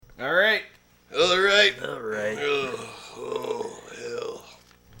All right. All right. Oh, hell.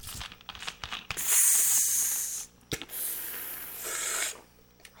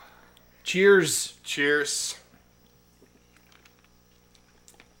 Cheers. Cheers.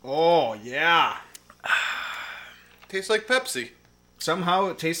 Oh, yeah. Tastes like Pepsi. Somehow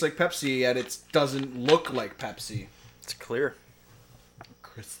it tastes like Pepsi, yet it doesn't look like Pepsi. It's clear.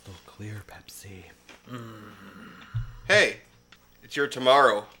 Crystal clear Pepsi. Hey, it's your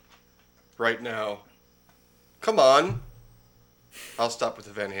tomorrow. Right now. Come on. I'll stop with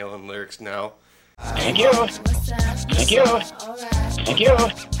the Van Halen lyrics now. Thank you. Thank you. Thank you.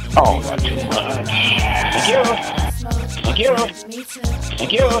 Oh, not too much. Thank you. Thank you.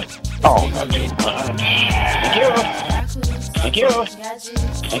 Thank you. Oh, not too much. Thank you. Thank you.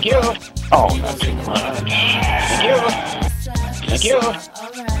 Thank you. Oh, not too much. Thank you. Thank you.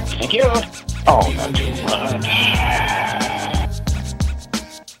 Thank you. Oh, not too much.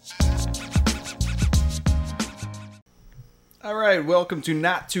 All right, welcome to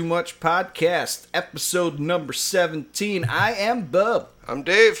Not Too Much Podcast, episode number 17. I am Bub. I'm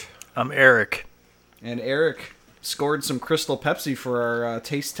Dave. I'm Eric. And Eric scored some Crystal Pepsi for our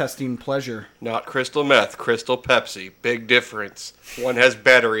taste testing pleasure. Not crystal meth, crystal Pepsi. Big difference. One has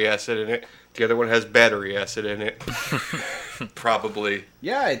battery acid in it. The other one has battery acid in it. Probably.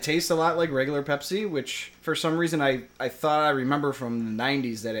 Yeah, it tastes a lot like regular Pepsi, which for some reason I thought I remember from the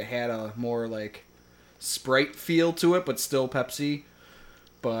 90s that it had a more like Sprite feel to it, but still Pepsi.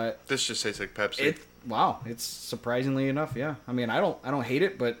 But This just tastes like Pepsi. it's surprisingly enough, yeah. I mean, I don't hate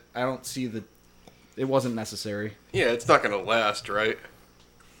it, but I don't see it wasn't necessary. Yeah, it's not going to last, right?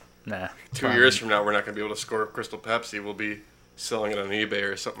 Nah. 2 years from now, we're not going to be able to score Crystal Pepsi. We'll be selling it on eBay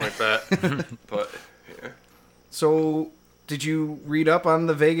or something like that. But, yeah. So, did you read up on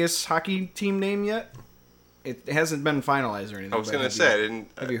the Vegas hockey team name yet? It hasn't been finalized or anything. I was but going to have say, you-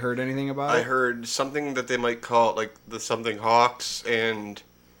 Have you heard anything about I it? heard something that they might call it, like, the something Hawks, and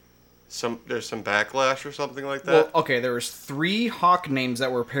there's some backlash or something like Well, that. okay, there was 3 Hawk names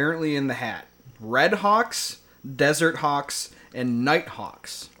that were apparently in the hat. Red Hawks, Desert Hawks, and Night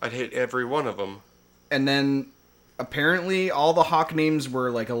Hawks. I'd hate every one of them. And then apparently all the Hawk names were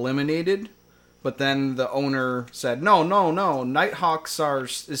like eliminated, but then the owner said, no, Night Hawks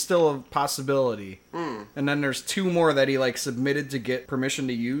is still a possibility. And then there's 2 more that he like submitted to get permission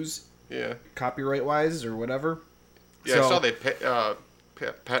to use, Yeah. copyright wise or whatever. Yeah, So- I saw they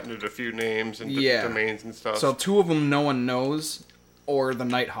patented a few names and Yeah. domains and stuff. So 2 of them no one knows, or the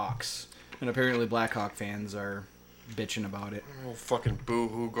Night Hawks. And apparently Blackhawk fans are bitching about it. Oh, fucking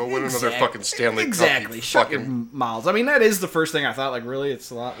boo-hoo. Go win another fucking Stanley Cup. Exactly. you Shut your fucking... mouths. I mean, that is the first thing I thought. Like, really, it's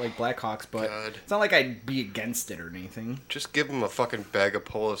a lot like Blackhawks, but God. it's not like I'd be against it or anything. Just give them a fucking bag of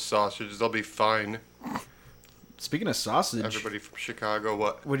Polish sausages. They'll be fine. Speaking of sausage, Everybody from Chicago,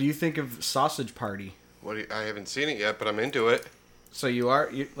 what? what do you think of Sausage Party? I haven't seen it yet, but I'm into it. So you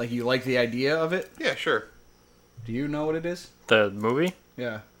like the idea of it? Yeah, sure. Do you know what it is? The movie?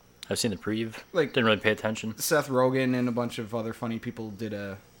 Yeah. I've seen the preview. Like- Didn't really pay attention. Seth Rogen and a bunch of other funny people did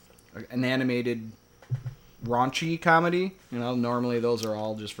an animated raunchy comedy. You know, normally those are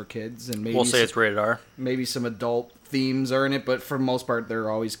all just for kids, and maybe We'll say it's rated R. maybe some adult themes are in it, but for the most part, they're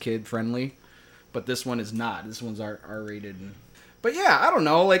always kid friendly. But this one is not. This one's R rated. But yeah, I don't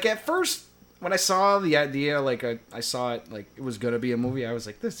know. Like at first, when I saw the idea, like I saw it, like it was gonna be a movie. I was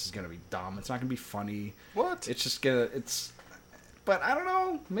like, this is gonna be dumb. It's not gonna be funny. What? It's just gonna. But I don't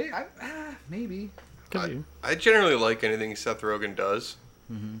know. Maybe. Could be. I generally like anything Seth Rogen does.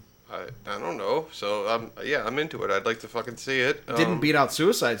 Mm-hmm. I don't know. So, I'm into it. I'd like to fucking see it. Didn't beat out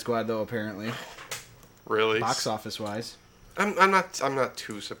Suicide Squad though. Apparently, Really? box office wise. I'm not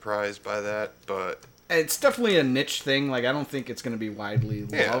too surprised by that, but It's definitely a niche thing. Like I don't think it's gonna be widely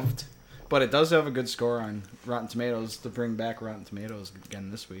Yeah. loved. But it does have a good score on Rotten Tomatoes to bring back Rotten Tomatoes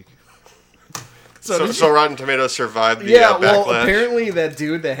again this week. so Rotten Tomatoes survived the Yeah, well, backlash. apparently that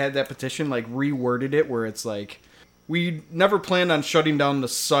dude that had that petition like reworded it where it's like, we never planned on shutting down the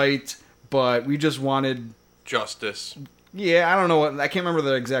site, but we just wanted. Justice. Yeah, I don't know what I can't remember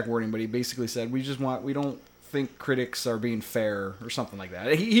the exact wording, but he basically said we don't think critics are being fair or something like that.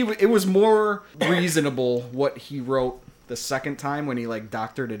 It was more reasonable what he wrote the second time when he like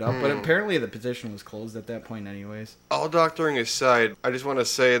doctored it up, but apparently the petition was closed at that point anyways. All doctoring aside, I just want to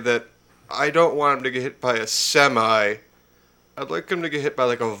say that I don't want him to get hit by a semi. I'd like him to get hit by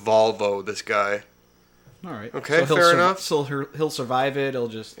like a Volvo, this guy. All right. Okay, he'll fair enough. So he'll survive it. He'll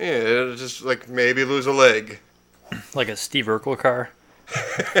just. Yeah, it'll just like maybe lose a leg. Like a Steve Urkel car.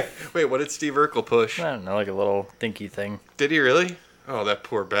 Wait, what did Steve Urkel push? I don't know, like a little dinky thing. Did he really? Oh, that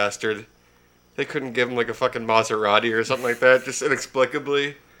poor bastard. They couldn't give him like a fucking Maserati or something like that, just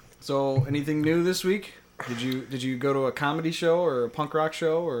inexplicably. So, anything new this week? Did you go to a comedy show or a punk rock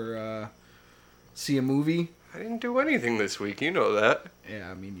show or see a movie? I didn't do anything this week. You know that.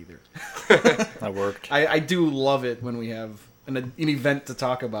 Yeah, me neither. I worked. I do love it when we have an event to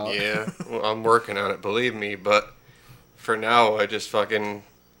talk about. Yeah, well, I'm working on it, believe me. But for now, I just fucking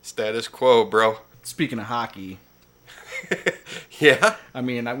status quo, bro. Speaking of hockey, Yeah. I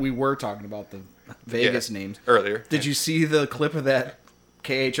mean, we were talking about the Vegas names Earlier. Did you see the clip of that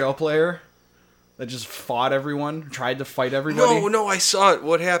KHL player that just fought everyone, tried to fight everybody? No, I saw it.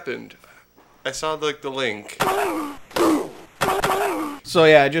 What happened? I saw the link. So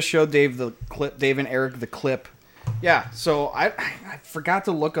yeah, I just showed Dave and Eric the clip. Yeah, so I forgot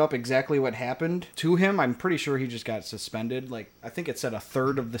to look up exactly what happened to him. I'm pretty sure he just got suspended. Like, I think it said a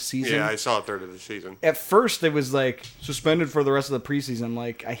third of the season. Yeah, I saw a third of the season. At first, it was like suspended for the rest of the preseason.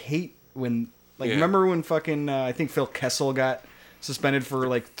 Like, I hate when, like, Yeah. remember when fucking I think Phil Kessel got suspended for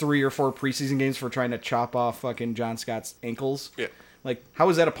like 3 or 4 preseason games for trying to chop off fucking John Scott's ankles. Yeah. Like, how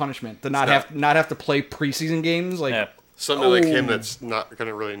is that a punishment to not It's have to play preseason games? Like, Yeah. Somebody like him Oh. that's not going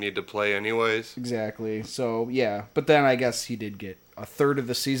to really need to play anyways. exactly. So yeah, but then I guess he did get a third of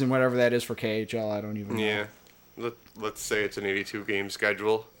the season, whatever that is for KHL. I don't even know. Yeah. Let's say it's an 82 game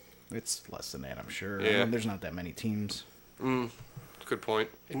schedule. It's less than that, I'm sure. Yeah. There's not that many teams. Good point.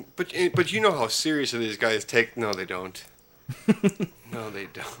 But you know how seriously these guys take. No, they don't. No, they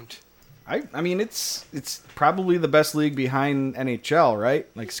don't. I mean, it's probably the best league behind NHL, right?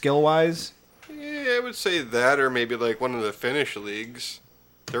 Like skill wise. Yeah, I would say that, or maybe like one of the Finnish leagues.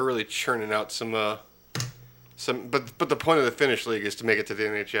 They're really churning out some. But the point of the Finnish league is to make it to the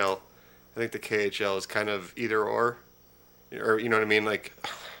NHL. I think the KHL is kind of either or you know what I mean? Like,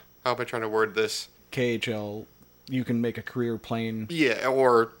 how am I trying to word this? KHL, you can make a career playing. Yeah,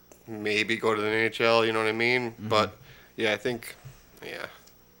 or maybe go to the NHL. You know what I mean? But yeah, I think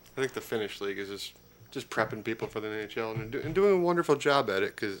the Finnish league is just prepping people for the NHL and doing a wonderful job at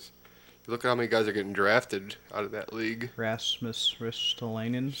it because. Look at how many guys are getting drafted out of that league. Rasmus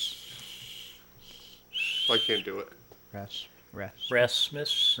Ristolainen. I can't do it. Rasmus.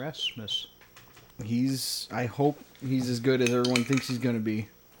 I hope he's as good as everyone thinks he's going to be.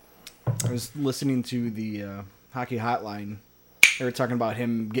 I was listening to the Hockey Hotline. They were talking about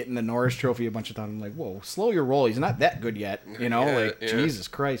him getting the Norris Trophy a bunch of times. I'm like, whoa, slow your roll. He's not that good yet. You know, Yeah. Jesus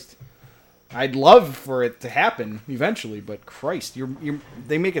Christ. I'd love for it to happen eventually, but Christ,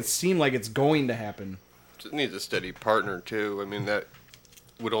 they make it seem like it's going to happen. Just needs a steady partner too. I mean that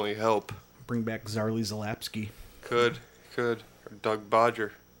would only help. Bring back Zarly Zalapski. Could or Doug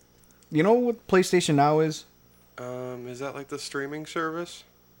Bodger. You know what PlayStation Now is? Is that like the streaming service?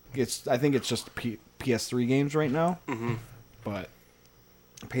 I think it's just PS3 games right now. Mm-hmm. But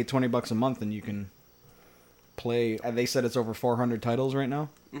pay $20 a month and you can play. They said it's over 400 titles right now,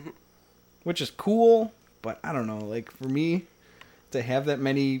 which is cool. But I don't know. Like for me, to have that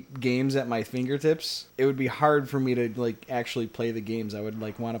many games at my fingertips, it would be hard for me to like actually play the games. I would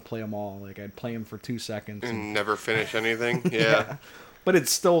like want to play them all. Like I'd play them for 2 seconds. And never finish anything. Yeah. But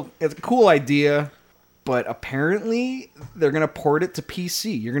it's a cool idea. But apparently they're gonna port it to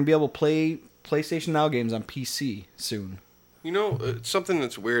PC. You're gonna be able to play PlayStation Now games on PC soon. You know, something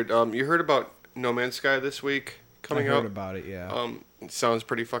that's weird. You heard about No Man's Sky this week coming I heard out? about it. Yeah. It sounds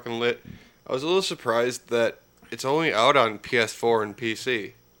pretty fucking lit. I was a little surprised that it's only out on PS4 and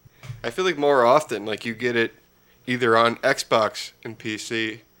PC. I feel like more often, like you get it either on Xbox and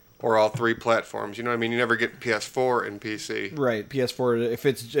PC or all 3 platforms. You know what I mean? You never get PS4 and PC. Right, PS4. If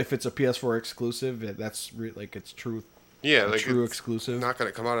it's a PS4 exclusive, that's like it's true. Yeah, A like true it's exclusive. not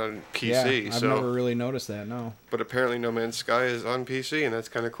going to come out on PC. Yeah, I've so, never really noticed that. No. but apparently No Man's Sky is on PC, and that's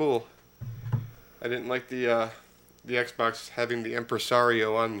kind of cool. I didn't like the Xbox having the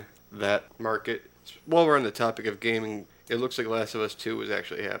impresario on that market. While we're on the topic of gaming, it looks like Last of Us 2 is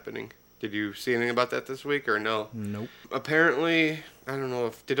actually happening. Did you see anything about that this week or no? Nope. Apparently, I don't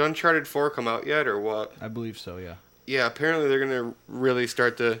know did Uncharted 4 come out yet or what? I believe so. Yeah. Yeah, apparently they're going to really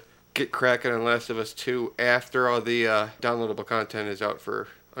start to get cracking on Last of Us 2 after all the downloadable content is out for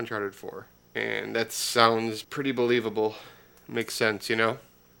Uncharted 4. And that sounds pretty believable. Makes sense, you know?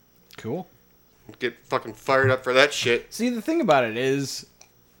 Cool. Get fucking fired up for that shit. See, the thing about it is,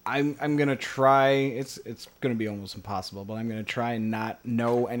 I'm gonna try. It's gonna be almost impossible, but I'm gonna try and not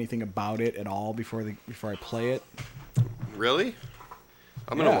know anything about it at all before I play it. Really?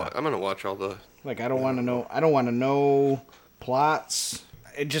 I'm Yeah. gonna watch all the. Like I don't want to know. I don't want to know plots.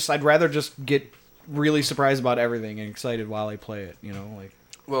 I'd rather just get really surprised about everything and excited while I play it. You know, like.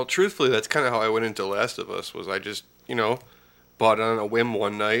 Well, truthfully, that's kind of how I went into Last of Us. Was I just bought it on a whim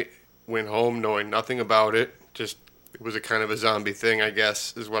one night, went home knowing nothing about it, just it was a kind of a zombie thing, I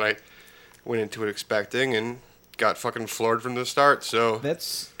guess, is what I went into it expecting, and got fucking floored from the start. So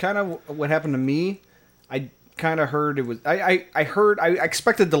that's kind of what happened to me. I kind of heard it was. I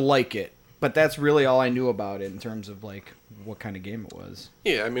expected to like it, but that's really all I knew about it in terms of like what kind of game it was.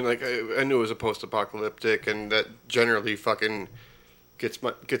 yeah, I mean, like I knew it was a post-apocalyptic, and that generally fucking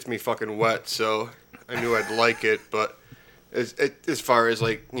gets me fucking wet. So I knew I'd like it, but as far as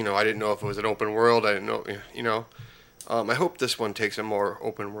like, you know, I didn't know if it was an open world. I didn't know, you know. I hope this one takes a more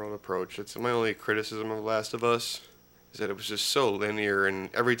open world approach. It's my only criticism of The Last of Us is that it was just so linear, and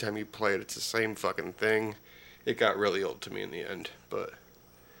every time you play it, it's the same fucking thing. It got really old to me in the end, but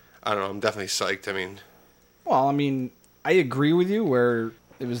I don't know. I'm definitely psyched. I mean, well, I mean, I agree with you where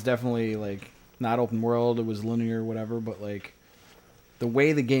it was definitely like not open world. It was linear, whatever. But like the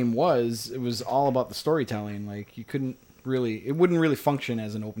way the game was, it was all about the storytelling. Like you couldn't really, it wouldn't really function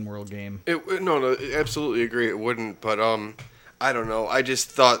as an open world game. No, absolutely agree. It wouldn't, but I don't know. I just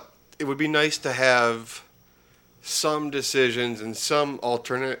thought it would be nice to have some decisions and some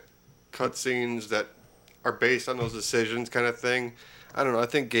alternate cutscenes that are based on those decisions, kind of thing. I don't know. I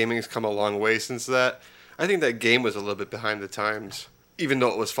think gaming's come a long way since that. I think that game was a little bit behind the times, even though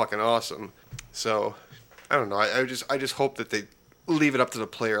it was fucking awesome. So I don't know. I just hope that they leave it up to the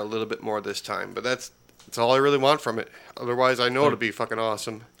player a little bit more this time. But that's all I really want from it. Otherwise, I know it'll be fucking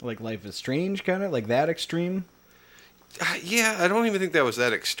awesome. Like Life is Strange, kind of like that extreme. Yeah, I don't even think that was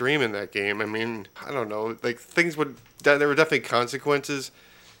that extreme in that game. I mean, I don't know. Like things there were definitely consequences,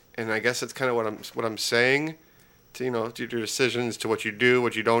 and I guess that's kind of what I'm saying. To, you know, to your decisions, to what you do,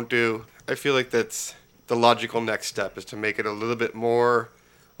 what you don't do. I feel like that's the logical next step, is to make it a little bit more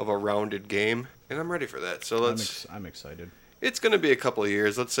of a rounded game, and I'm ready for that. So I'm excited. It's going to be a couple of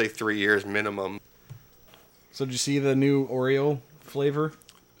years. Let's say 3 years minimum. So did you see the new Oreo flavor?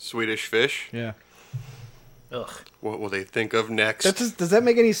 Swedish Fish. Yeah. Ugh. What will they think of next? Does that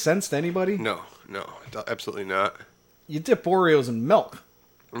make any sense to anybody? No, absolutely not. You dip Oreos in milk.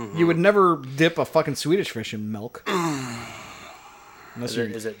 Mm-hmm. You would never dip a fucking Swedish Fish in milk.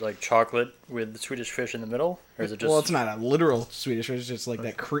 Is it like chocolate with the Swedish Fish in the middle, or is it just? Well, it's not a literal Swedish Fish. It's just like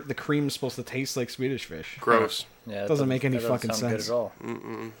that. The cream's supposed to taste like Swedish Fish. Gross. Yeah, it doesn't make any fucking sound sense. Good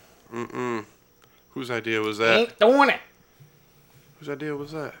at all. Whose idea was that? Ain't doing it. Whose idea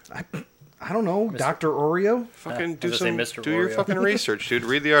was that? I don't know. Dr. Oreo? Fucking do Mr. your Oreo. fucking research, dude.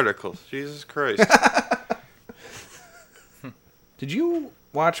 Read the articles. Jesus Christ. Did you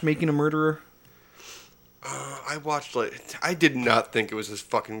watch Making a Murderer? I watched, I did not think it was as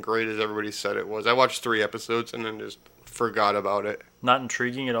fucking great as everybody said it was. I watched 3 episodes and then just forgot about it. Not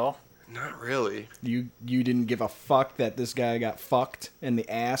intriguing at all? Not really. You didn't give a fuck that this guy got fucked in the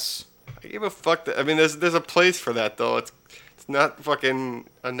ass? I gave a fuck that. I mean, there's a place for that, though. It's not fucking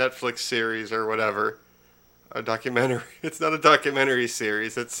a Netflix series or whatever. A documentary. It's not a documentary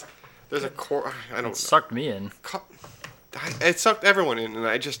series. There's a core. I don't know. It sucked me in. It sucked everyone in, and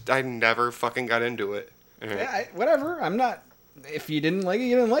I never fucking got into it. Yeah, whatever. I'm not. If you didn't like it,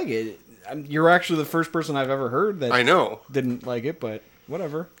 you didn't like it. You're actually the first person I've ever heard that I know didn't like it, but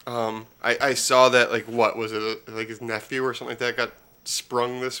whatever. I saw that, like, what was it, like his nephew or something like that got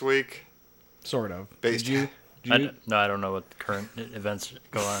sprung this week? Sort of. Based. Did you? No, I don't know what the current events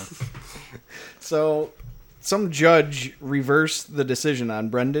go on. So, some judge reversed the decision on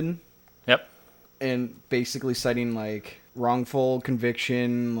Brendan. Yep. And basically citing, like, wrongful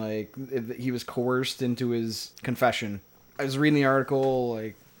conviction, like, he was coerced into his confession. I was reading the article,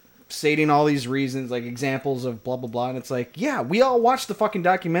 like, stating all these reasons, like, examples of blah, blah, blah, and it's like, yeah, we all watched the fucking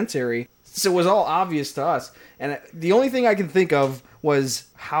documentary, so it was all obvious to us. And the only thing I can think of was,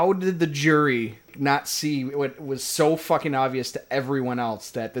 how did the jury not see what was so fucking obvious to everyone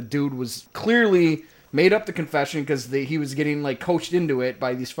else, that the dude was clearly made up the confession because he was getting, like, coached into it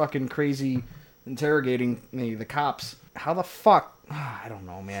by these fucking crazy interrogating the cops. How the fuck? I don't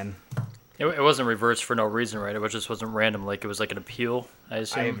know, man. It wasn't reversed for no reason, right? It wasn't random. Like, it was like an appeal, I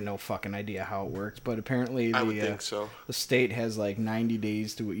assume. I have no fucking idea how it works, but apparently I would think so. The state has like 90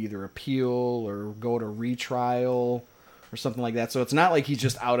 days to either appeal or go to retrial or something like that. So it's not like he's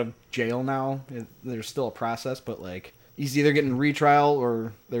just out of jail now. There's still a process, but like he's either getting retrial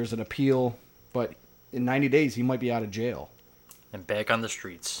or there's an appeal. But in 90 days, he might be out of jail. And back on the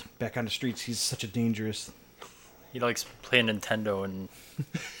streets. Back on the streets. He's such a dangerous... He likes playing Nintendo and,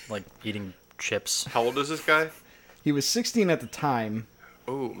 like, eating chips. How old is this guy? He was 16 at the time.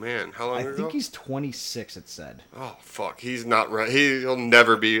 Oh, man. How long ago? I think he's 26, it said. Oh, fuck. He's not ready. He'll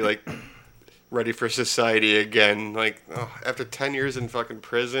never be, like, ready for society again. Like, after 10 years in fucking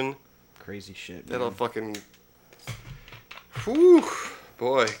prison. Crazy shit, man. That'll fucking... Whew.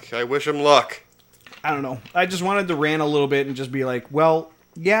 Boy, I wish him luck. I don't know. I just wanted to rant a little bit and just be like, well,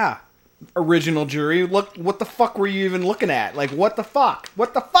 yeah, original jury. Look, what the fuck were you even looking at? Like, what the fuck?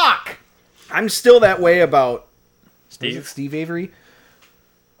 What the fuck? I'm still that way about Steve Avery.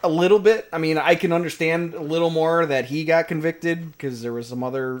 A little bit. I mean, I can understand a little more that he got convicted because there was some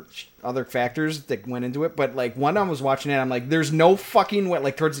other factors that went into it. But like when I was watching it, I'm like, there's no fucking way.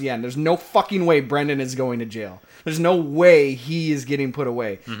 Like towards the end, there's no fucking way Brendan is going to jail. There's no way he is getting put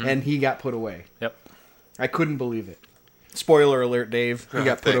away, and he got put away. Yep. I couldn't believe it. Spoiler alert, Dave. He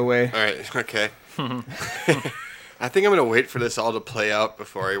got put away. All right. Okay. I think I'm gonna wait for this all to play out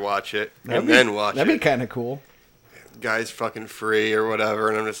before I watch it, then watch it. That'd be kind of cool. Guy's fucking free or whatever,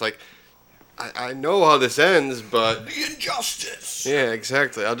 and I'm just like, I know how this ends, but The injustice. yeah,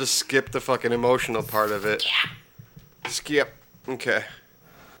 exactly. I'll just skip the fucking emotional part of it. Skip. Okay.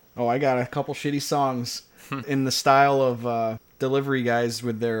 Oh, I got a couple shitty songs in the style of Delivery Guys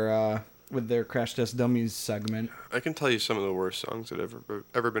with their Crash Test Dummies segment. I can tell you some of the worst songs that have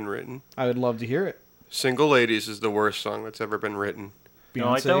ever been written. I would love to hear it. Single Ladies is the worst song that's ever been written. You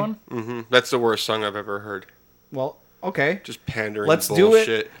don't like that one? Mm-hmm. That's the worst song I've ever heard. Well, okay. Just pandering Let's bullshit.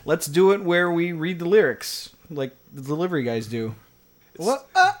 do it. Let's do it where we read the lyrics, like the Delivery Guys do. What?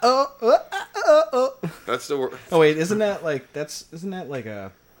 That's the worst. Oh wait, isn't that like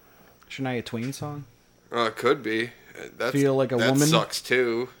a Shania Twain song? It could be. Feel like a that woman? Sucks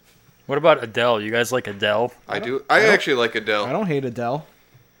too. What about Adele? You guys like Adele? I do. I actually like Adele. I don't hate Adele.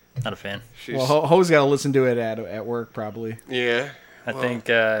 Not a fan. She's, Well, Ho's got to listen to it at work probably. yeah. I Well, think.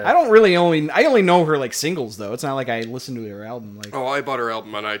 I don't really I only know her like singles though. It's not like I listen to her album. Like Oh, I bought her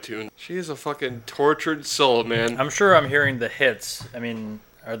album on iTunes. She is a fucking tortured soul, man. I'm sure I'm hearing the hits. I mean,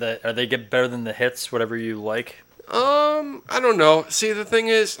 are they get better than the hits? Whatever you like. I don't know. See, the thing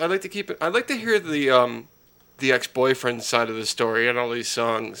is, I like to keep it. I like to hear the ex-boyfriend side of the story on all these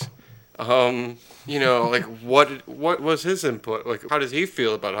songs. You know, like what was his input? Like, how does he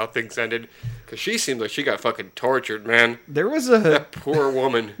feel about how things ended? Because she seemed like she got fucking tortured, man. there was That poor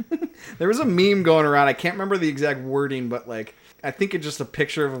woman. There was a meme going around. I can't remember the exact wording, but like I think it's just a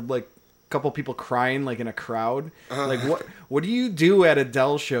picture of like a couple people crying like in a crowd. Like what do you do at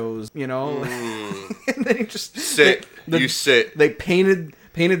Adele shows? You know, and then you just Sit. You sit. They painted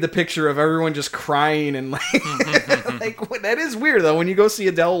the picture of everyone just crying and like like that is weird though. When you go see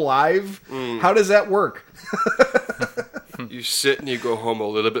Adele live, how does that work? You sit and you go home a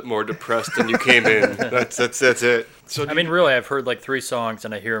little bit more depressed than you came in. That's it. So I mean, really, I've heard like 3 songs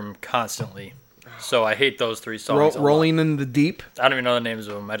and I hear them constantly. So I hate those 3 songs. a lot. Rolling in the Deep I don't even know the names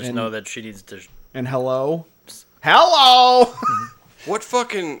of them. I just know that she needs to. and Hello. Hello. what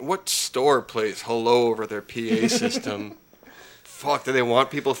store plays Hello over their PA system? Fuck, do they want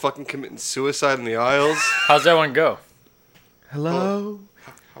people fucking committing suicide in the aisles? How's that one go? Hello.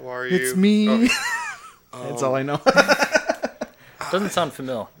 How are you? It's me. Oh. That's all I know. Doesn't sound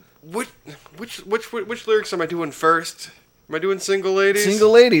familiar. Which lyrics am I doing first? Am I doing Single Ladies?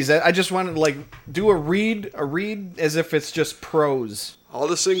 Single Ladies. I just wanted to like do a read as if it's just prose. All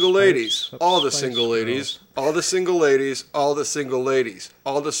the single ladies. Spice All the single ladies. All the single ladies. All the single ladies.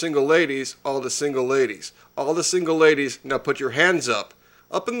 All the single ladies. All the single ladies. All the single ladies. Now put your hands up.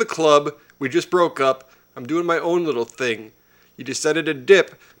 Up in the club. We just broke up. I'm doing my own little thing. You decided to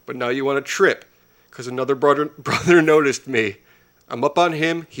dip, but now you want to trip. Because another brother noticed me. I'm up on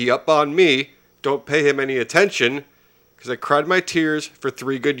him. He up on me. Don't pay him any attention. Because I cried my tears for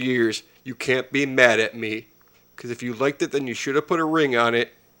 3 good years. You can't be mad at me. Because if you liked it, then you should have put a ring on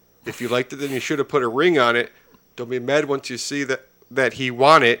it. If you liked it, then you should have put a ring on it. Don't be mad once you see that he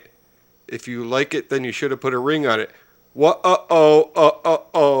want it. If you like it, then you should have put a ring on it. Wha-oh.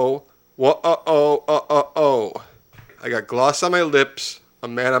 I got gloss on my lips, a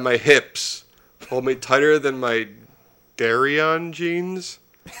man on my hips. Hold me tighter than my Darion jeans.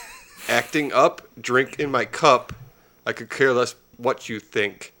 Acting up, drink in my cup. I could care less what you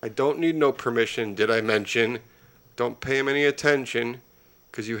think. I don't need no permission, did I mention? Don't pay him any attention,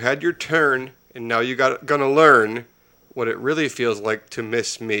 'cause you had your turn, and now you gonna learn what it really feels like to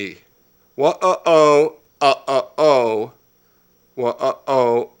miss me. Wha-oh.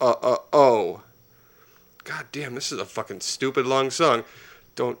 Wha-oh. God damn, this is a fucking stupid long song.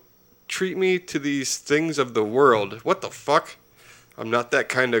 Don't treat me to these things of the world. What the fuck? I'm not that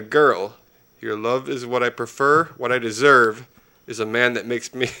kind of girl. Your love is what I prefer, what I deserve, is a man that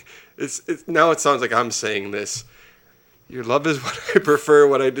makes me... Now it sounds like I'm saying this. Your love is what I prefer,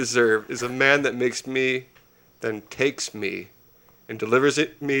 what I deserve, is a man that makes me, then takes me, and delivers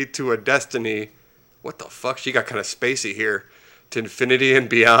me to a destiny. What the fuck? She got kind of spacey here. To infinity and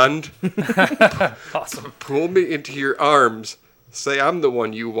beyond. Awesome. Pull me into your arms. Say I'm the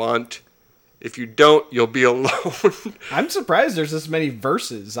one you want. If you don't, you'll be alone. I'm surprised there's this many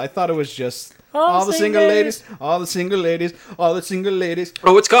verses. I thought it was just All the single single ladies, all the single ladies, all the single ladies.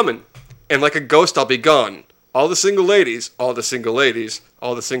 Oh, it's coming. And like a ghost, I'll be gone. All the single ladies, all the single ladies,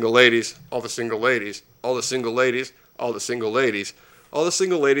 all the single ladies, all the single ladies, all the single ladies, all the single ladies, all the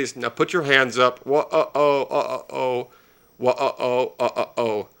single ladies. Now put your hands up. Wha-oh.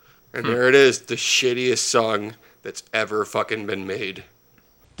 And there it is, the shittiest song that's ever fucking been made.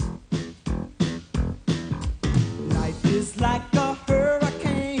 Life is like a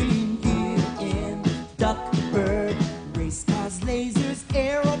hurricane here in Duckburg. Race cars, lasers,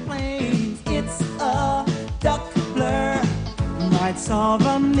 aeroplanes. It's a duck blur. Might solve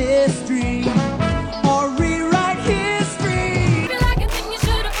a mystery or rewrite history. If you like a thing, you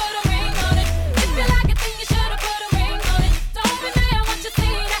should've put a ring on it. If you like a thing, you should've put a ring on it. Don't be mad once you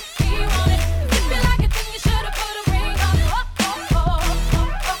see that he want it. If you like a thing, you should've put a ring on it.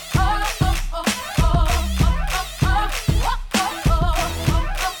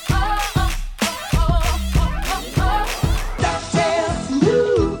 DuckTales,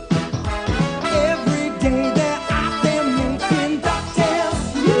 woo! Every day they're out there making DuckTales,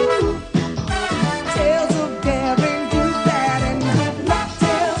 woo! Tales of daring, do that, and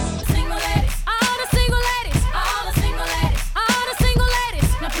DuckTales. Single ladies, all the single ladies, all the single ladies, all the single ladies.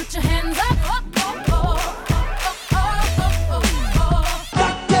 Now put your hands up.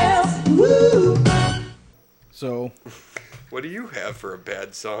 DuckTales, woo! So, What do you have for a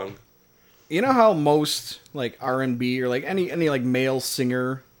bad song? you know how most like R&B or like any like male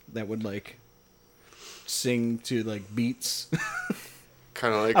singer that would like sing to like beats.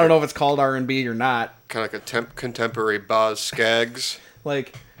 Kind of like I don't know if it's called R&B or not. kind of like a contemporary Boz Skaggs.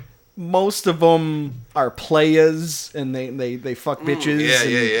 Like most of them are playas and they fuck bitches. Yeah,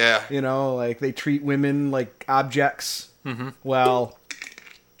 and, yeah. You know, like they treat women like objects. Mm-hmm. Well,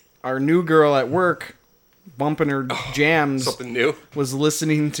 our new girl at work, bumping her jams, Something new. was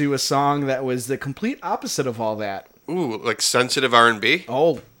listening to a song that was the complete opposite of all that. Ooh, like sensitive R&B.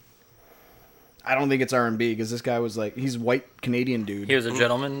 Oh, I don't think it's R&B because this guy was like, he's white Canadian dude. He was a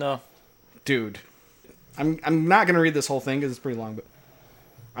gentleman, though. Dude, I'm not gonna read this whole thing because it's pretty long, but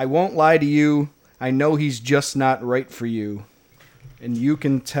I won't lie to you. I know he's just not right for you, and you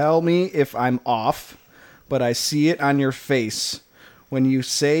can tell me if I'm off, but I see it on your face when you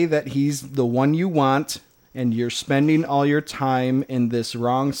say that he's the one you want, and you're spending all your time in this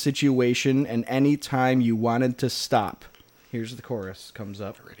wrong situation, and any time you wanted to stop. Here's the chorus comes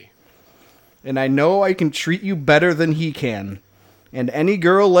up. Ready. And I know I can treat you better than he can. And any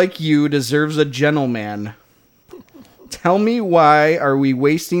girl like you deserves a gentleman. Tell me why are we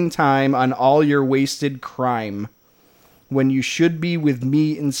wasting time on all your wasted crime when you should be with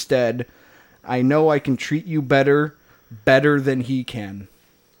me instead? I know I can treat you better than he can.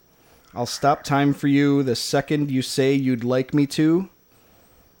 I'll stop time for you the second you say you'd like me to.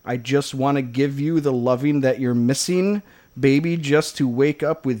 I just want to give you the loving that you're missing, baby, just to wake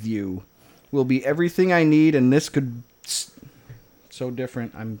up with you. Will be everything I need, and this could... So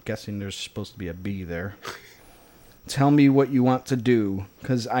different. I'm guessing there's supposed to be a B there. Tell me what you want to do,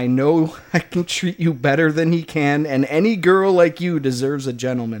 because I know I can treat you better than he can, and any girl like you deserves a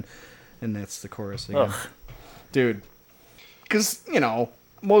gentleman. And that's the chorus again. Ugh. Dude. Because, you know,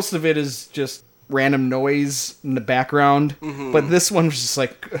 most of it is just random noise in the background, but this one was just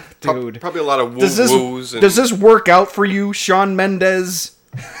like, dude. Probably a lot of Does this, woo-woos. does this work out for you, Shawn Mendes?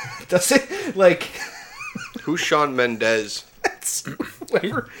 Does it? Like... Who's Shawn Mendes?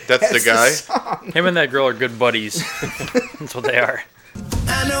 Whoever That's has the guy? song. Him and that girl are good buddies. That's what they are.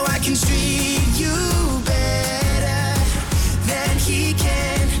 I know I can treat you better than he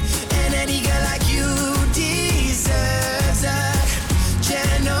can, and any girl like you deserves a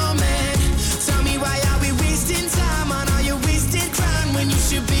gentleman. Tell me why are we wasting time on all your wasted crime when you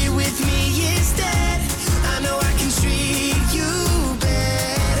should be with me instead? I know I can treat you better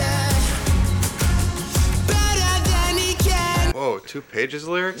than he can. Whoa, 2 pages of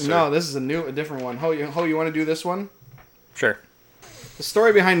lyrics? No, Or- this is a different one. Ho, you want to do this one? Sure. The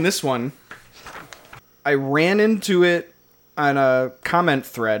story behind this one, I ran into it on a comment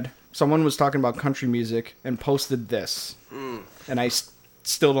thread. Someone was talking about country music and posted this. And I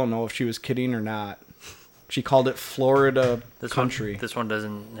still don't know if she was kidding or not. She called it Florida country. This one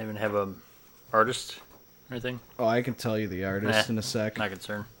doesn't even have a artist or anything. Oh, I can tell you the artist in a sec. Not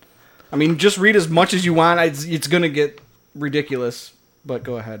concerned. I mean, just read as much as you want. It's going to get ridiculous, but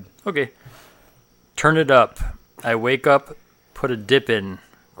go ahead. Okay. Turn it up. I wake up, put a dip in,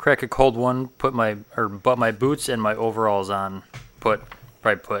 crack a cold one, put my boots and my overalls on. Put.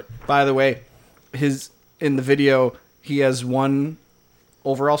 By the way, in the video, he has one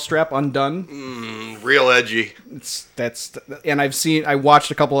overall strap undone. Real edgy. And I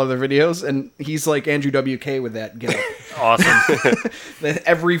watched a couple other videos, and he's like Andrew WK with that get up. Awesome.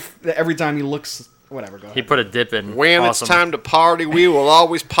 every time he looks, whatever. Go ahead. He put a dip in. When Awesome. it's time to party, we will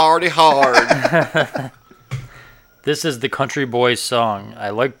always party hard. This is the country boy song.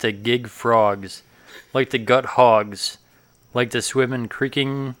 I like to gig frogs, like to gut hogs, like to swim in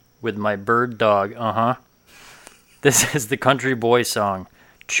creeking with my bird dog. This is the country boy song.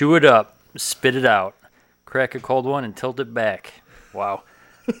 Chew it up, spit it out, crack a cold one and tilt it back. Wow.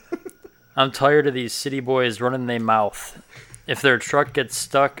 I'm tired of these city boys running their mouth. If their truck gets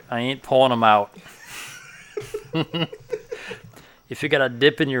stuck, I ain't pulling them out. If you got a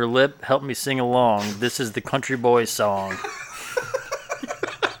dip in your lip, help me sing along. This is the country boy song.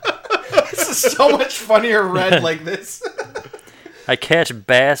 This is so much funnier read like this. I catch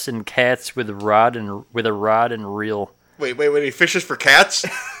bass and cats with a rod and reel. Wait, he fishes for cats?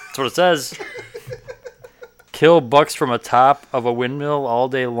 That's what it says. Kill bucks from atop of a windmill all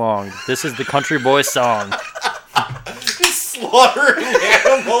day long. This is the country boy song. Slaughtering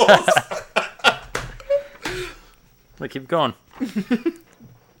animals. Let's keep going.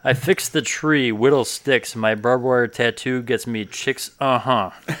 I fix the tree, whittle sticks. My barbed wire tattoo gets me chicks.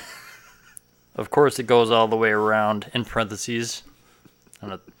 Of course, it goes all the way around. In parentheses.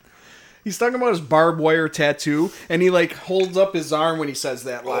 He's talking about his barbed wire tattoo, and he like holds up his arm when he says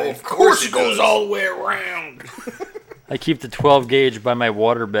that line. Of course it goes all the way around. I keep the 12 gauge by my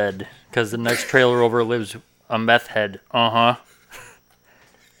waterbed because the next trailer over lives a meth head. And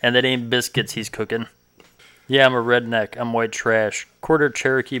that ain't biscuits he's cooking. Yeah, I'm a redneck. I'm white trash. Quarter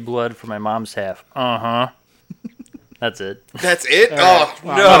Cherokee blood for my mom's half. That's it. That's it? right. Oh,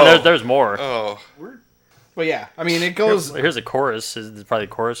 Wow. no. There's more. Oh. But yeah, I mean, it goes. Here's a chorus. This is probably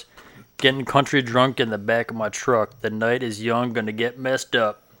the chorus. Getting country drunk in the back of my truck. The night is young, gonna get messed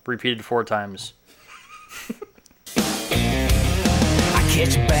up. Repeated 4 times. I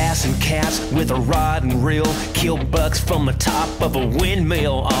catch bass and cats with a rod and reel. Kill bucks from the top of a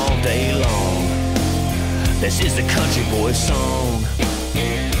windmill all day long. This is the country boy song.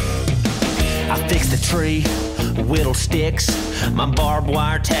 I fix the tree, whittle sticks. My barbed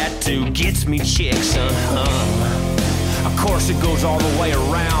wire tattoo gets me chicks. Of course it goes all the way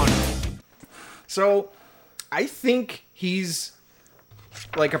around. So, I think he's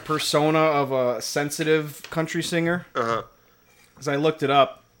like a persona of a sensitive country singer. Because I looked it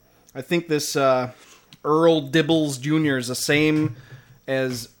up. I think this Earl Dibbles Jr. is the same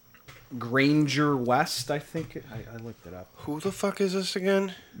as Granger West, I think. I looked it up. Who the fuck is this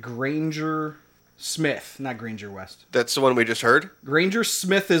again? Granger Smith, not Granger West. That's the one we just heard? Granger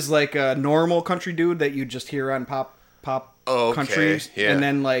Smith is like a normal country dude that you just hear on pop okay, countries. yeah. And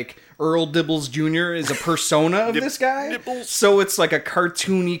then like Earl Dibbles Jr. is a persona of this guy. Dibbles. So it's like a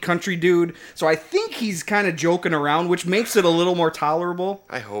cartoony country dude. So I think he's kind of joking around, which makes it a little more tolerable.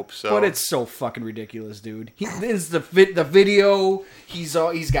 I hope so. But it's so fucking ridiculous, dude. He is the video. He's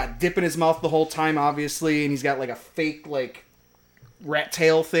got dip in his mouth the whole time, obviously, and he's got like a fake like rat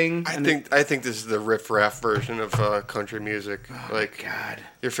tail thing. I think this is the riff raff version of country music. God,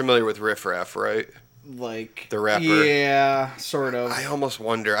 you're familiar with riff raff, right? like The rapper. Yeah, sort of. I almost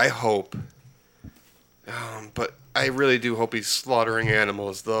wonder. I hope. But I really do hope he's slaughtering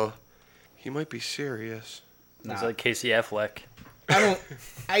animals, though. He might be serious. Nah. It's like Casey Affleck.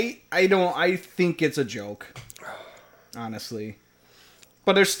 I think it's a joke, honestly.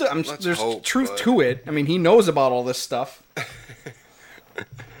 But there's still there's hope, truth but- to it. I mean, he knows about all this stuff.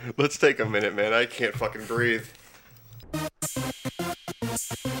 Let's take a minute, man. I can't fucking breathe.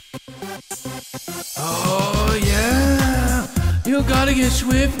 Oh yeah, you gotta get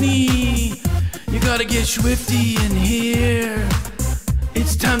swifty. You gotta get swifty in here.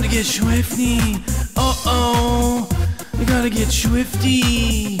 It's time to get swifty. Oh, you gotta get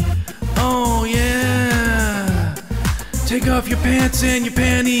swifty. Oh yeah. Take off your pants and your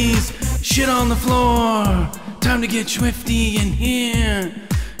panties. Shit on the floor. Time to get swifty in here.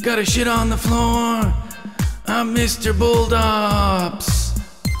 Gotta shit on the floor. I'm Mr. Bulldops.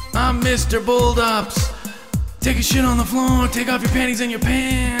 I'm Mr. Bulldops. Take a shit on the floor. Take off your panties and your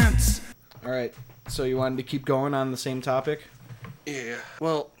pants. All right. So you wanted to keep going on the same topic? Yeah.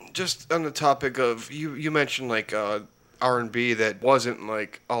 Well, just on the topic of you mentioned like R&B that wasn't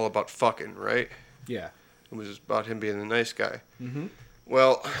like all about fucking, right? Yeah. It was about him being the nice guy. Mm-hmm.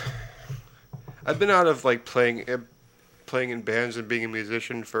 Well, I've been out of like playing in bands and being a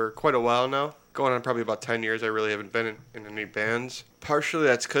musician for quite a while now. Going on probably about 10 years. I really haven't been in any bands. Partially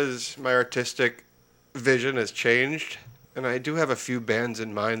that's because my artistic vision has changed. And I do have a few bands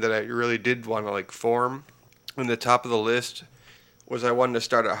in mind that I really did want to like form. And the top of the list was I wanted to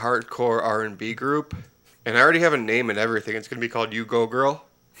start a hardcore R&B group, and I already have a name and everything. It's going to be called You Go Girl,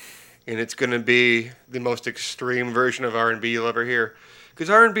 and it's going to be the most extreme version of R&B you'll ever hear. Because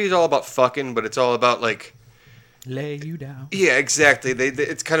R&B is all about fucking, but it's all about like... Lay you down. Yeah, exactly.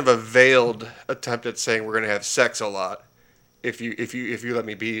 It's kind of a veiled attempt at saying we're going to have sex a lot if you let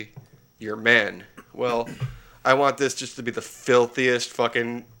me be your man. Well, I want this just to be the filthiest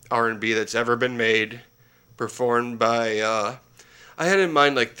fucking R&B that's ever been made, performed by I had in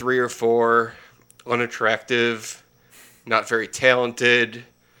mind like 3 or 4 unattractive, not very talented,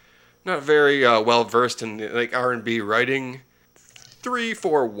 not very well versed in like R&B writing. 3,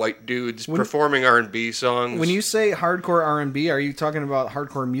 4 white dudes performing R&B songs. When you say hardcore R&B, are you talking about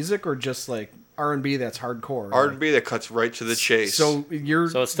hardcore music or just like R&B that's hardcore? R&B that cuts right to the chase. So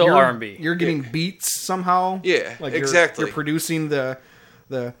it's still R&B. You're getting beats somehow. Yeah, like exactly. You're producing the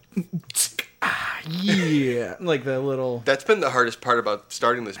yeah, like the little. That's been the hardest part about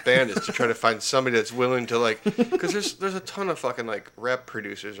starting this band is to try to find somebody that's willing to like, because there's a ton of fucking like rap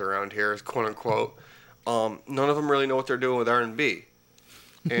producers around here, quote unquote. None of them really know what they're doing with R&B,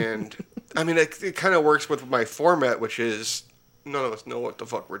 and I mean it kind of works with my format, which is none of us know what the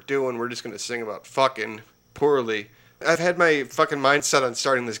fuck we're doing. We're just gonna sing about fucking poorly. I've had my fucking mindset on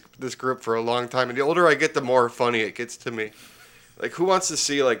starting this group for a long time, and the older I get, the more funny it gets to me. Like, who wants to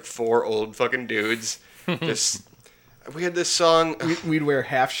see, like, 4 old fucking dudes just... We had this song... We'd wear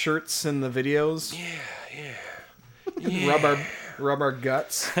half shirts in the videos. Yeah. Rub our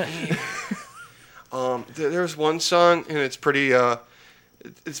guts. There's one song, and it's pretty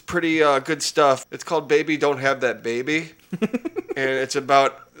good stuff. It's called Baby Don't Have That Baby. And it's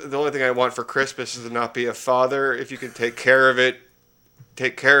about... The only thing I want for Christmas is to not be a father. If you can take care of it,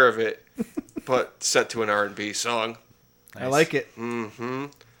 take care of it. But set to an R&B song. Nice. I like it. Mm-hmm.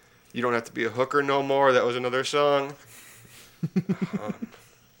 You don't have to be a hooker no more. That was another song. I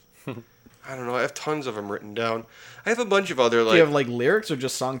don't know. I have tons of them written down. I have a bunch of other like. Do you have like lyrics or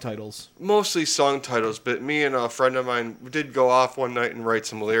just song titles? Mostly song titles, but me and a friend of mine did go off one night and write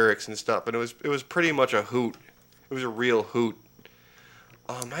some lyrics and stuff, and it was pretty much a hoot. It was a real hoot.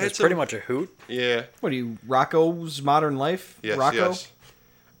 It's pretty much a hoot. Yeah. What are you, Rocco's Modern Life? Yes. Rocco? Yes.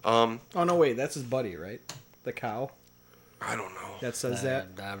 Oh no, wait, that's his buddy, right? The cow. I don't know. That says that.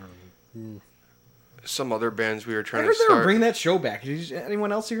 Some other bands we were I trying heard to they start. were bringing that show back. Did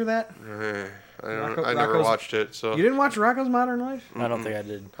anyone else hear that? I never watched it. So you didn't watch Rocco's Modern Life? I don't think I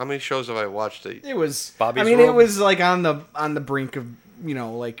did. How many shows have I watched? It was Bobby's I mean, World? it was like on the brink of, you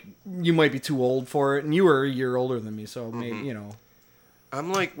know, like you might be too old for it, and you were a year older than me, so maybe, you know.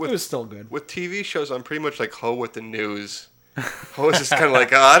 I'm like it was still good. With TV shows. I'm pretty much like Ho with the news. Ho is just kind of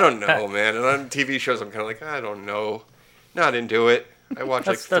like, I don't know, man. And on TV shows, I'm kind of like, I don't know. Not into it. I watch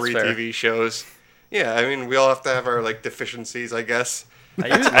like 3 fair. TV shows. Yeah, I mean, we all have to have our like deficiencies, I guess.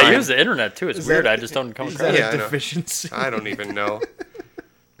 I use the internet too. It's Is weird. that- I just don't come Is across that it. Yeah, I a know. deficiency? I don't even know.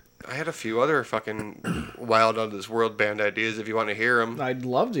 I had a few other fucking wild out of this world band ideas if you want to hear them. I'd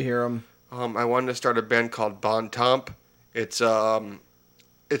love to hear them. I wanted to start a band called Bon Tomp. It's a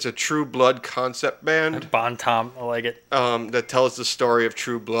True Blood concept band Bon Tom, I like it. that tells the story of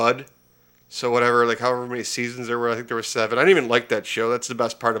True Blood. So whatever, like however many seasons there were, I think there were 7. I didn't even like that show. That's the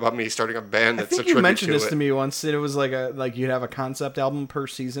best part about me starting a band. I That's a think you tribute mentioned to this it. to me once. It was like you'd have a concept album per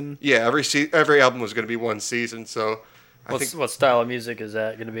season. Yeah, every album was going to be 1 season. So I think What style of music is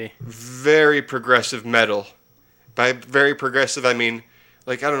that going to be? very progressive metal. By very progressive, I mean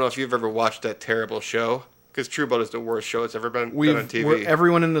like I don't know if you've ever watched that terrible show because True Blood is the worst show that's ever been done on TV.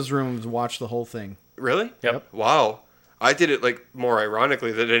 Everyone in this room has watched the whole thing. Really? Yep. Wow. I did it like more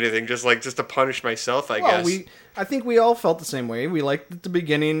ironically than anything, just to punish myself, I Well, guess. I think we all felt the same way. We liked at the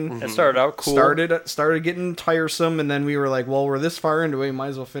beginning. It started out cool. Started getting tiresome, and then we were like, "Well, we're this far into it, we might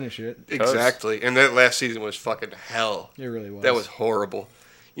as well finish it." Exactly. And that last season was fucking hell. It really was. That was horrible.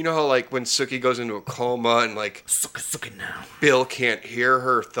 You know how like when Suki goes into a coma and like Suki now. Bill can't hear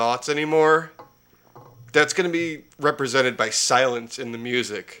her thoughts anymore? That's going to be represented by silence in the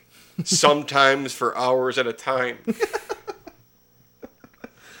music. Sometimes for hours at a time.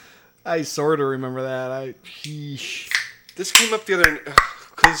 I sort of remember that. Sheesh. This came up the other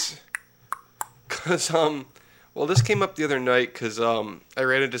this came up the other night because I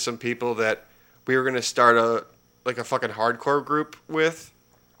ran into some people that we were gonna start a fucking hardcore group with.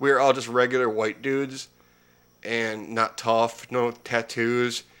 We were all just regular white dudes and not tough, no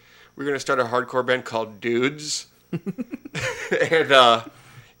tattoos. We were gonna start a hardcore band called Dudes, and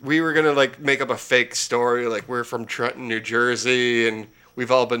we were gonna like make up a fake story like we're from Trenton, New Jersey, and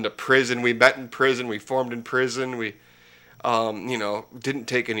we've all been to prison. We met in prison. We formed in prison. We, didn't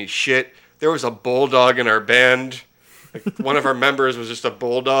take any shit. There was a bulldog in our band. One of our members was just a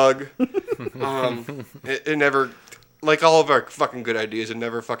bulldog. It never, like all of our fucking good ideas, it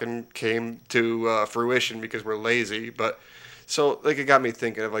never fucking came to fruition because we're lazy. But so like it got me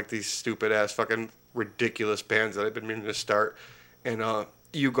thinking of like these stupid ass fucking ridiculous bands that I've been meaning to start. And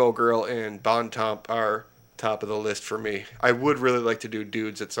You Go Girl and Bon Tomp are top of the list for me. I would really like to do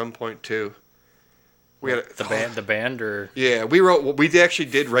Dudes at some point too. We had The band, or yeah, we actually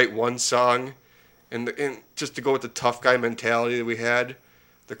did write one song, and just to go with the tough guy mentality that we had,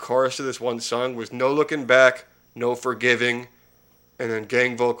 the chorus of this one song was "No looking back, no forgiving," and then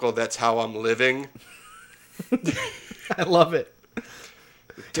gang vocal, "That's how I'm living." I love it.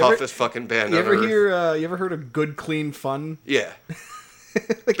 Toughest fucking band You on ever earth. hear? You ever heard of Good Clean Fun? Yeah,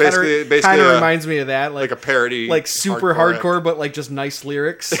 It Basically kind of a- reminds me of that, like a parody, like super hardcore hardcore, but like just nice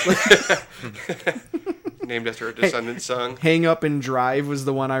lyrics. act, named after a Descendants song. Hang Up and Drive was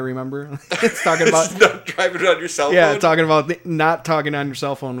the one I remember. It's talking about Not driving on your cell yeah, phone. talking about not talking on your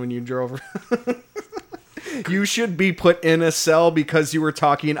cell phone when you drove. You should be put in a cell because you were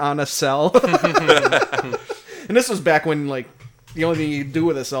talking on a cell. And this was back when like the only thing you could do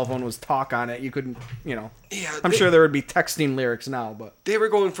with a cell phone was talk on it. You couldn't, Yeah, I'm sure there would be texting lyrics now, but they were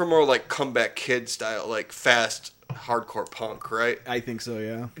going for more like Comeback Kid style, like fast hardcore punk, right? I think so,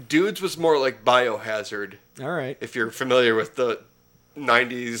 yeah. Dudes was more like Biohazard. All right. If you're familiar with the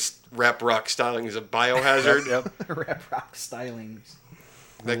 90s rap rock stylings of Biohazard. Yep. Rap rock stylings.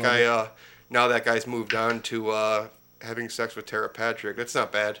 That guy, now that guy's moved on to having sex with Tara Patrick. That's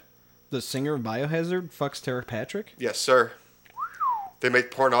not bad. The singer of Biohazard fucks Tara Patrick? Yes, sir. They make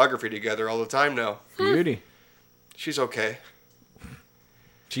pornography together all the time now. Beauty. She's okay.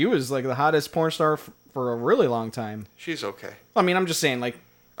 She was like the hottest porn star for a really long time. She's okay. I mean, I'm just saying, like,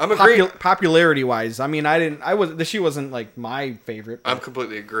 I'm agreeing. popularity wise. I mean, she wasn't like my favorite. I'm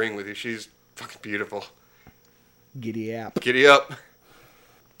completely agreeing with you. She's fucking beautiful. Giddy up. Giddy up.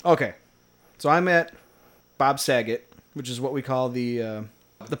 Okay, so I'm at Bob Saget, which is what we call the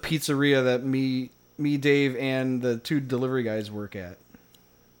pizzeria that me, Dave, and the two delivery guys work at.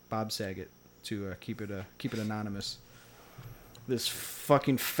 Bob Saget, to keep it anonymous. This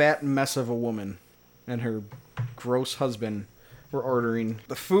fucking fat mess of a woman and her gross husband were ordering.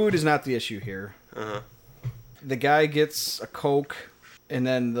 The food is not the issue here. The guy gets a Coke, and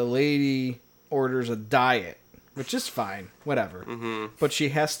then the lady orders a Diet, which is fine, whatever. But she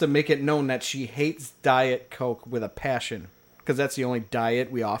has to make it known that she hates Diet Coke with a passion, because that's the only diet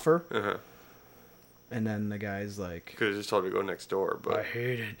we offer. And then the guy's like, Could have just told her to go next door, but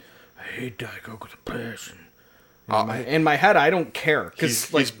hate Diet Coke with a passion. In my head, I don't care, because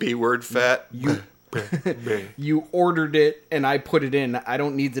he's B-word fat. you ordered it and I put it in. I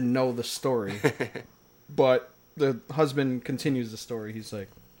don't need to know the story. But the husband continues the story. He's like,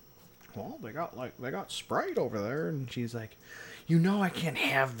 well, they got Sprite over there, and she's like, I can't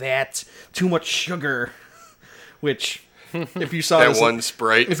have that. Too much sugar. Which, if you saw That this, one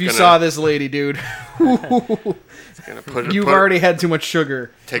Sprite. if you saw this lady, dude, you've already had too much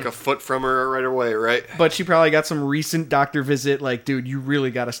sugar. take a foot from her right away, right? But she probably got some recent doctor visit. Like, dude, you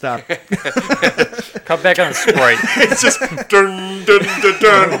really got to stop. Cut back on the Sprite. It's just dun dun dun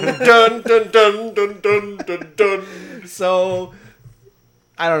dun dun dun dun dun dun dun dun. So,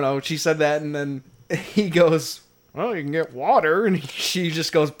 I don't know. She said that, and then he goes, well, you can get water. And she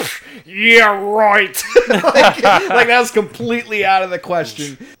just goes, yeah, right. like that was completely out of the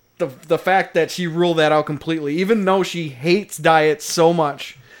question. The fact that she ruled that out completely, even though she hates diet so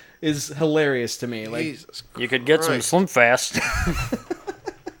much, is hilarious to me. Like, Jesus You could get some Christ. Slim Fast.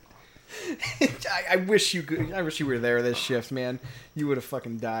 I wish you could. I wish you were there this shift, man. You would have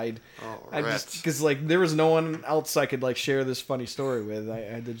fucking died. Oh, I rats. just because like there was no one else I could like share this funny story with. I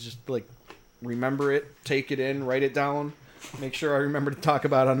had to just like remember it, take it in, write it down, make sure I remember to talk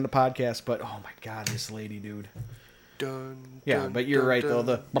about it on the podcast. But oh my god, this lady, dude. Dun, Yeah, dun, but you're dun, right dun.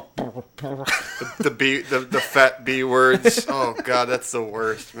 though. The fat B words. Oh god, that's the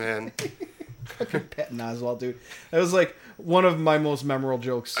worst, man. Patton Oswalt, dude. That was like one of my most memorable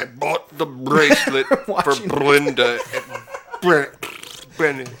jokes. I bought the bracelet for Watching- Belinda at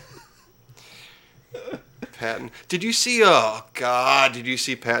Brennan. Patton. Did you see? Oh God! Did you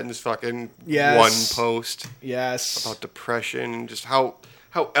see Patton's fucking Yes. one post Yes. about depression and just how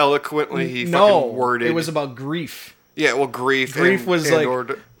eloquently he No, fucking worded? it was about grief. yeah. Well, grief. Grief and, was and like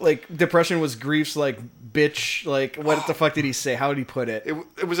or- like depression was grief's like bitch. Like what the fuck did he say? How did he put it?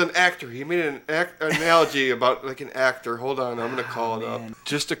 It was an actor. He made an analogy about like an actor. Hold on, I'm gonna call it up.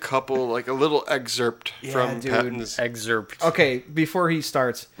 Just a couple, like a little excerpt Yeah, from dude. Patton's. Excerpt. Okay, before he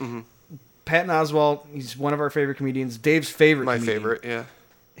starts, Mm-hmm. Patton Oswalt, he's one of our favorite comedians. Dave's favorite. My comedian. favorite, yeah.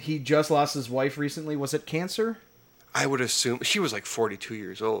 He just lost his wife recently. Was it cancer? I would assume she was like 42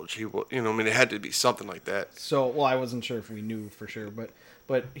 years old. She, I mean, it had to be something like that. So, well, I wasn't sure if we knew for sure,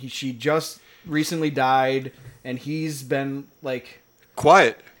 but she just recently died, and he's been like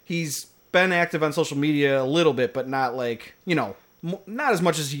Quiet. he's been active on social media a little bit, but not like not as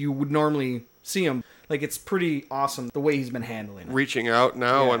much as you would normally see him. Like, it's pretty awesome the way he's been handling it. Reaching out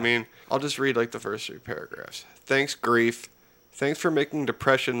now. Yeah. I mean, I'll just read like the first 3 paragraphs. Thanks, grief. Thanks for making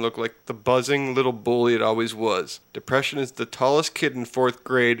depression look like the buzzing little bully it always was. Depression is the tallest kid in 4th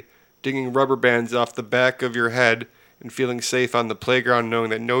grade, dinging rubber bands off the back of your head and feeling safe on the playground knowing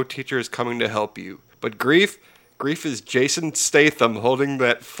that no teacher is coming to help you. But grief is Jason Statham holding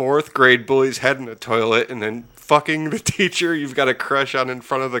that 4th grade bully's head in a toilet and then fucking the teacher you've got a crush on in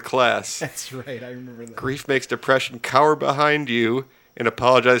front of the class. That's right, I remember that. Grief makes depression cower behind you and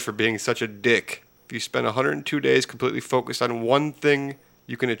apologize for being such a dick. If you spend 102 days completely focused on one thing,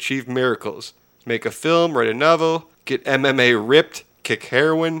 you can achieve miracles. Make a film, write a novel, get MMA ripped, kick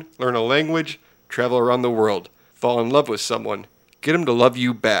heroin, learn a language, travel around the world, fall in love with someone, get them to love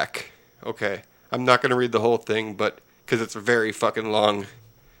you back. Okay, I'm not going to read the whole thing, but because it's very fucking long,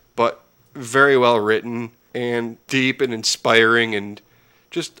 but very well written and deep and inspiring and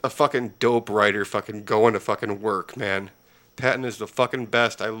just a fucking dope writer fucking going to fucking work, man. Patton is the fucking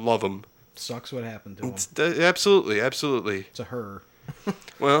best. I love him. Sucks what happened to him. Absolutely. To her.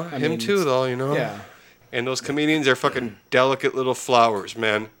 Well, I him mean, too, though, Yeah. And those comedians are fucking delicate little flowers,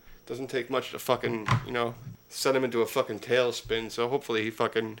 man. Doesn't take much to fucking, send him into a fucking tailspin, so hopefully he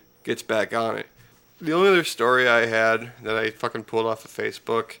fucking gets back on it. The only other story I had that I fucking pulled off of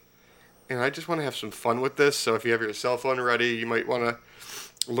Facebook, and I just want to have some fun with this, so if you have your cell phone ready, you might want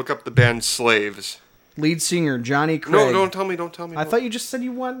to look up the band Slaves. Lead singer Johnny Craig. No, don't tell me. I thought you just said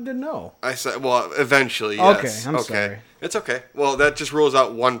you wanted to know. I said, well, eventually, yes. Okay, I'm sorry. It's okay. Well, that just rules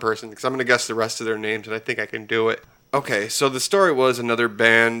out one person, because I'm going to guess the rest of their names, and I think I can do it. Okay, so the story was another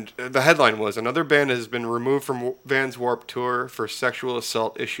band, the headline was, another band has been removed from Vans Warped Tour for sexual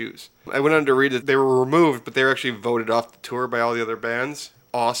assault issues. I went on to read that they were removed, but they were actually voted off the tour by all the other bands.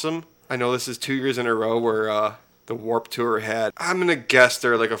 Awesome. I know this is 2 years in a row where the Warped Tour had, I'm going to guess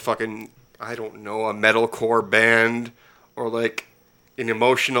they're like a fucking, I don't know, a metalcore band or like an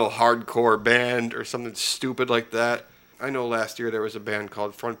emotional hardcore band or something stupid like that. I know last year there was a band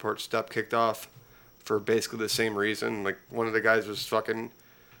called Front Porch Step kicked off for basically the same reason. Like, one of the guys was fucking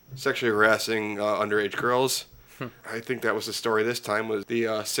sexually harassing underage girls. I think that was the story this time, was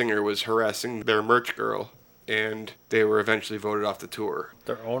the singer was harassing their merch girl, and they were eventually voted off the tour.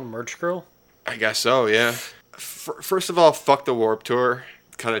 Their own merch girl? I guess so, yeah. First of all, fuck the Warped Tour.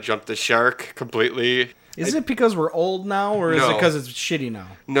 Kind of jumped the shark completely. Is it because we're old now, or is it No. because it's shitty now?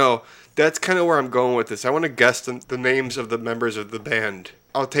 No, that's kind of where I'm going with this. I want to guess the names of the members of the band.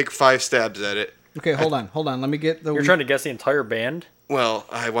 I'll take 5 stabs at it. Okay, hold on. Let me get the... You're trying to guess the entire band? Well,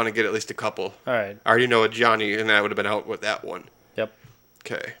 I want to get at least a couple. All right. I already know a Johnny, and I would have been out with that one. Yep.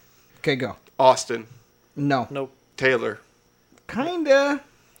 Okay. Okay, go. Austin. No. Nope. Taylor. Kinda.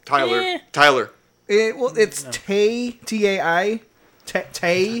 Tyler. Eh. Tyler. Well, it's Tay, T-A-I.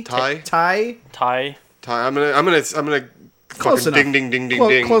 Tay. Ty? Ty. Ty. I'm gonna Close fucking enough. ding ding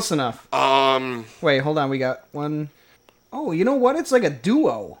ding. Close enough. Um, Wait, hold on. We got one. Oh, you know what? It's like a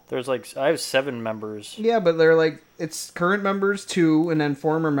duo. There's like, I have 7 members. Yeah, but they're like, it's current members 2, and then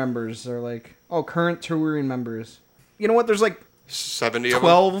former members are like, current touring members. You know what? There's like 70 of them.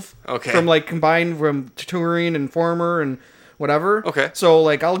 12 Okay. from like combined from touring and former and whatever. Okay. So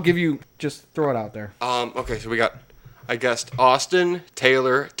like, I'll give you, just throw it out there. Okay, so we got, I guessed Austin,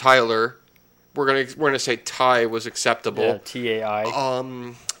 Taylor, Tyler. We're gonna say Ty was acceptable. Yeah,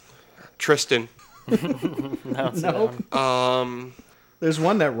 T-A-I. Tristan. Nope. There's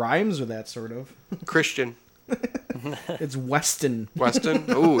one that rhymes with that sort of. Christian. It's Weston. Weston.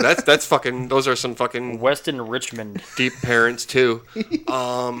 Ooh, that's fucking. Those are some fucking Weston Richmond. deep parents too.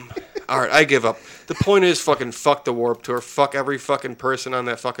 All right, I give up. The point is, fucking fuck the Warped Tour. Fuck every fucking person on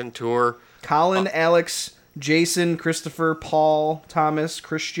that fucking tour. Colin, Alex, Jason, Christopher, Paul, Thomas,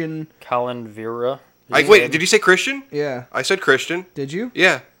 Christian. Colin Vera. Wait, did you say Christian? Yeah. I said Christian. Did you?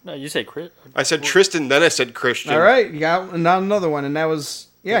 Yeah. No, you say Chris. I said Tristan, then I said Christian. All right. You got another one, and that was,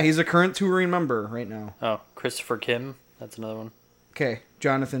 he's a current touring member right now. Oh, Christopher Kim. That's another one. Okay.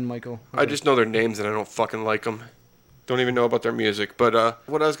 Jonathan, Michael. I just know their names and I don't fucking like them. Don't even know about their music. But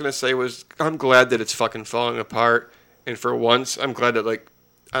what I was going to say was, I'm glad that it's fucking falling apart. And for once, I'm glad that, like,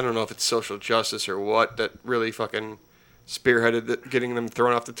 I don't know if it's social justice or what, that really fucking spearheaded getting them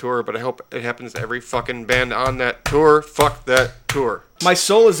thrown off the tour. But I hope it happens to every fucking band on that tour. Fuck that tour. My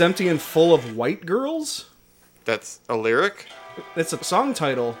soul is empty and full of white girls. That's a lyric? It's a song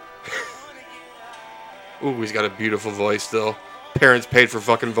title. Ooh, he's got a beautiful voice, though. Parents paid for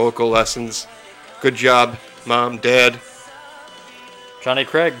fucking vocal lessons. Good job, Mom, Dad. Johnny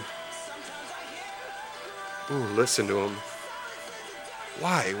Craig. Ooh, listen to him.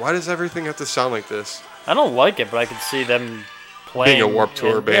 Why? Why does everything have to sound like this? I don't like it, but I could see them playing. Being a Warped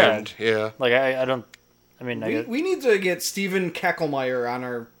Tour and- band, yeah. Like, I don't... I mean, We need to get Steven Keckelmeyer on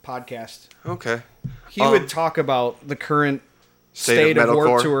our podcast. Okay. He would talk about the current state of metalcore.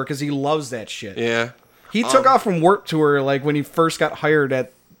 Warped Tour because he loves that shit. Yeah. He took off from Warped Tour like when he first got hired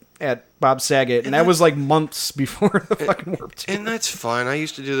at Bob Saget, and that was like months before the fucking Warped Tour. And that's fine. I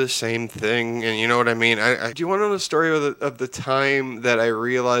used to do the same thing, and you know what I mean? Do you want to know the story of the time that I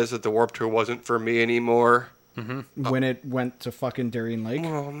realized that the Warped Tour wasn't for me anymore? When it went to fucking Darien Lake.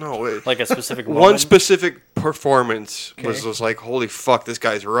 Well, no. like a specific One moment. specific performance was Okay. just like, holy fuck, this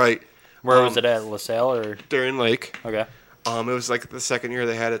guy's right. Where was it at? LaSalle or... Darien Lake. Okay. It was like the second year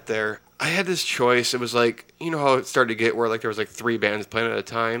they had it there. I had this choice. It was like, you know how it started to get where like there was like 3 bands playing at a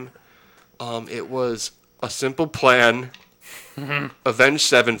time? It was A Simple Plan, Avenged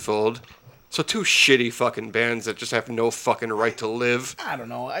Sevenfold. So 2 shitty fucking bands that just have no fucking right to live. I don't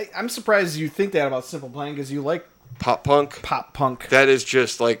know. I'm surprised you think that about Simple Plan because you like Pop punk. pop punk. That is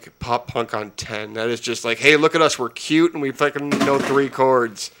just like pop punk on 10. That is just like, hey, look at us, we're cute and we fucking know 3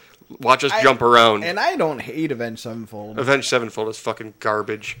 chords. Watch us jump around. And I don't hate Avenged Sevenfold. Avenged Sevenfold is fucking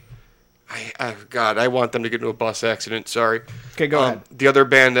garbage. God, I want them to get into a bus accident. Sorry. Okay, go ahead. The other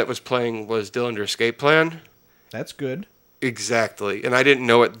band that was playing was Dillinger Escape Plan. That's good. Exactly. And I didn't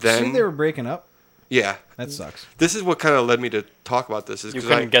know it then. See, they were breaking up. Yeah. That sucks. This is what kind of led me to talk about this. Is You 'cause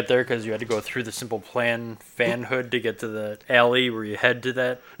couldn't get there because you had to go through the Simple Plan fanhood to get to the alley where you head to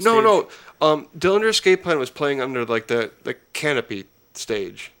that No, stage? no. Dillinger Escape Plan was playing under like the canopy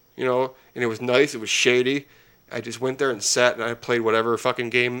stage, you know, and it was nice. It was shady. I just went there and sat and I played whatever fucking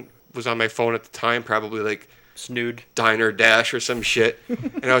game was on my phone at the time, probably like Snood. Diner Dash or some shit.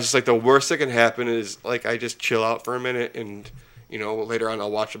 And I was just like, the worst that can happen is like I just chill out for a minute and, you know, later on I'll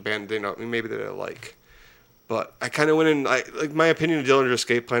watch a band, you know, maybe that I like. But I kind of went in, like my opinion of Dillinger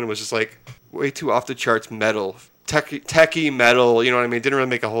Escape Plan was just like way too off the charts metal. Techie metal, you know what I mean? It didn't really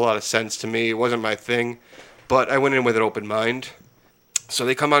make a whole lot of sense to me. It wasn't my thing. But I went in with an open mind. So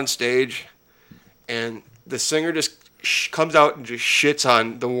they come on stage and the singer just comes out and just shits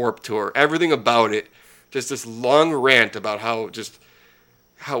on the Warped Tour. Everything about it. Just this long rant about how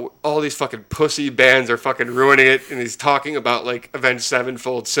all these fucking pussy bands are fucking ruining it. And he's talking about like Avenged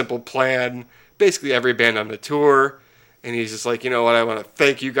Sevenfold, Simple Plan, basically every band on the tour. And he's just like, you know what, I want to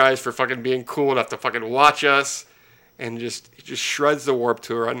thank you guys for fucking being cool enough to fucking watch us. And he just shreds the Warped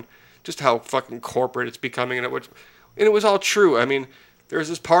Tour on just how fucking corporate it's becoming. And it was all true. I mean, there was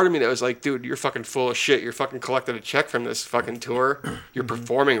this part of me that was like, dude, you're fucking full of shit. You're fucking collecting a check from this fucking tour. You're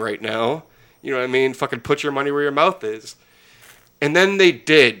performing right now. You know what I mean? Fucking put your money where your mouth is. And then they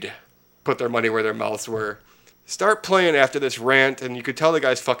did put their money where their mouths were. Start playing after this rant, and you could tell the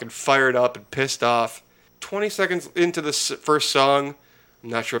guy's fucking fired up and pissed off. 20 seconds into the first song, I'm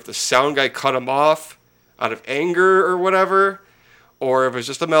not sure if the sound guy cut him off out of anger or whatever, or if it was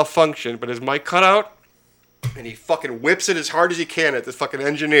just a malfunction, but his mic cut out, and he fucking whips it as hard as he can at this fucking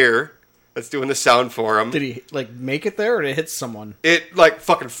engineer that's doing the sound for him. Did he like make it there, or did it hit someone? It like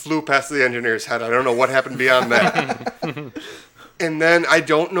fucking flew past the engineer's head. I don't know what happened beyond that. And then I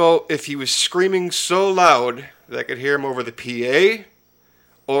don't know if he was screaming so loud that I could hear him over the PA,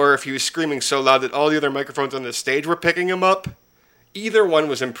 or if he was screaming so loud that all the other microphones on the stage were picking him up. Either one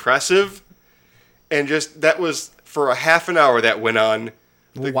was impressive, and just that was for a half an hour that went on.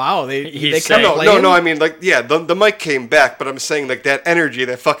 Wow, they He's kept saying- playing? No, I mean, like, yeah, the mic came back, but I'm saying, like, that energy,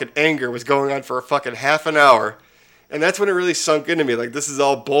 that fucking anger was going on for a fucking half an hour. And that's when it really sunk into me. Like, this is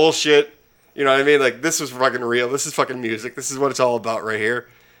all bullshit. You know what I mean? Like, this was fucking real. This is fucking music. This is what it's all about right here.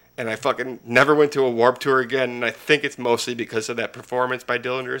 And I fucking never went to a Warped Tour again, and I think it's mostly because of that performance by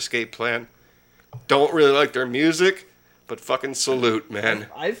Dillinger Escape Plan. Don't really like their music, but fucking salute, man.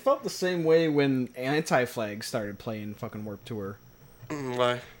 I felt the same way when Anti-Flag started playing fucking Warped Tour.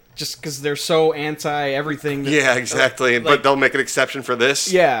 Why? Just because they're so anti-everything. Yeah, exactly. like- But they'll make an exception for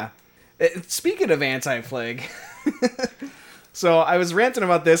this. Yeah. Speaking of Anti-Flag, so I was ranting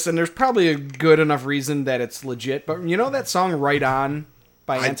about this, and there's probably a good enough reason that it's legit, but you know that song Right On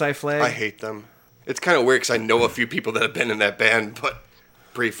by Anti-Flag? I hate them. It's kind of weird because I know a few people that have been in that band, but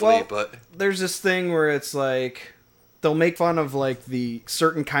briefly, Well, but there's this thing where it's like they'll make fun of like the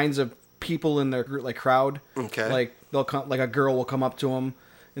certain kinds of people in their group, like crowd. Okay. Like they'll come, like a girl will come up to them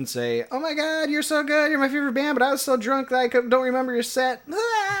and say, "Oh my God, you're so good! You're my favorite band, but I was so drunk that I don't remember your set."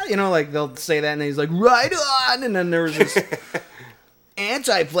 Ah! You know, like they'll say that, and he's like, "Right on!" And then there was this,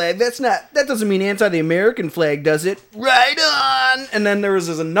 anti-flag. That doesn't mean anti the American flag, does it? Right on. And then there was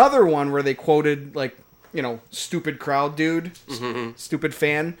this another one where they quoted like, you know, stupid crowd dude, stupid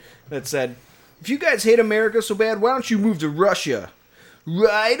fan that said, "If you guys hate America so bad, why don't you move to Russia?"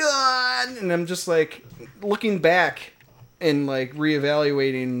 Right on. And I'm just like looking back and like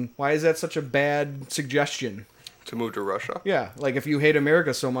reevaluating, why is that such a bad suggestion? To move to Russia? Yeah, like if you hate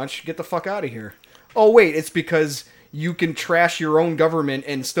America so much, get the fuck out of here. Oh wait, it's because you can trash your own government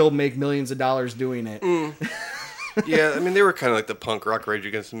and still make millions of dollars doing it. Yeah, I mean, they were kind of like the punk rock Rage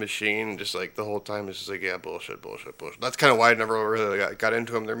Against the Machine, just like the whole time it's just like, yeah, bullshit. That's kind of why I never really got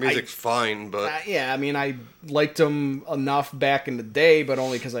into them. Their music's fine, but... Yeah, I mean, I liked them enough back in the day, but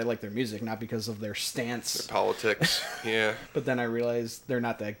only because I liked their music, not because of their stance. Politics, yeah. But then I realized they're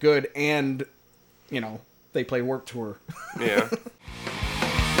not that good, and, you know, they play Warped Tour. Yeah.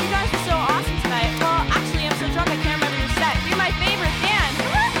 You guys are so awesome tonight. Well, actually, I'm so drunk I can't remember your set. You're my favorite band.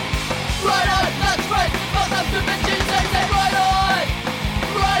 Right on, that's right. Both of the bitches they say right on.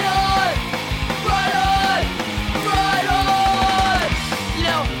 Right on. Right on. Right on. You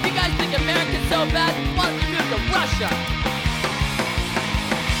know, you guys think America's so bad, why don't you move to Russia?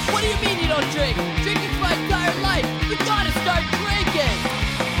 What do you mean you don't drink? Drinking's my entire life. You gotta start drinking.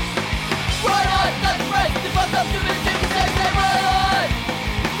 Right on, that's right. The both of the bitches they say right on.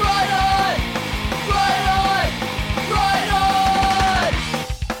 Right on. Right on. Right on.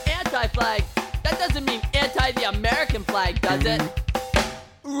 Anti-flag. That doesn't mean anti the American flag, does it?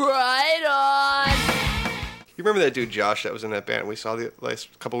 Right on. You remember that dude Josh that was in that band we saw the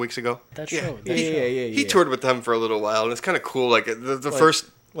last couple weeks ago? That show. Yeah. He toured with them for a little while, and it's kind of cool. Like the Like- first,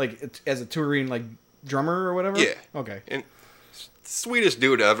 Like, as a touring, like, drummer or whatever? Yeah. Okay. and sweetest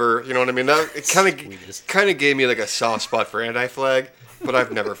dude ever. You know what I mean? That it Sweetest. kind of gave me like a soft spot for Anti-Flag, but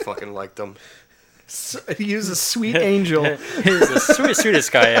I've never fucking liked them. So, he was a sweet angel. He's the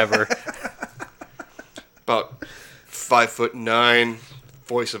sweetest guy ever. About 5'9",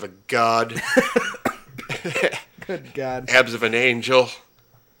 voice of a god, Good God. abs of an angel.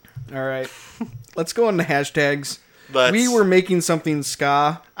 All right. Let's go on the hashtags. Let's- We were making something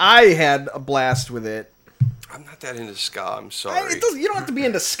ska. I had a blast with it. I'm not that into ska. I'm sorry. You don't have to be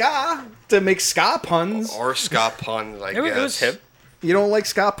into ska to make ska puns. Or ska puns, I guess. It was hip. You don't like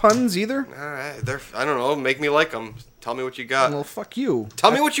ska puns either? All right, I don't know. Make me like them. Tell me what you got. Well, fuck you.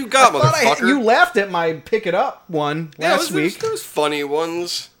 Tell me what you got, Thought motherfucker. you laughed at my pick it up one Yeah, last week. There was funny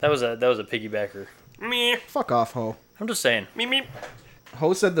ones. That was a piggybacker. Me, Fuck off, Ho. I'm just saying. me.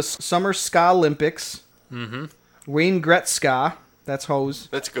 Ho said the Summer Ska Olympics. Mm-hmm. Wayne Gretzka. That's Ho's.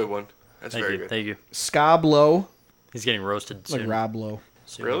 That's a good one. That's Thank very you. good. Thank you. Ska Blow. He's getting roasted Like soon. Rob Lowe.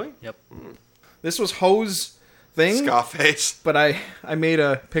 Soon. Really? Yep. This was Ho's thing. Scarface. But I made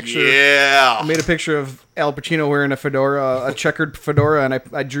a picture. Yeah. I made a picture of Al Pacino wearing a fedora, a checkered fedora, and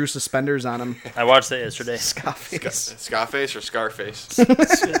I drew suspenders on him. I watched that yesterday. Scarface. Scarface or Scarface?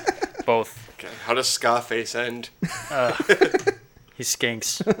 Both. Okay. How does Scarface end? He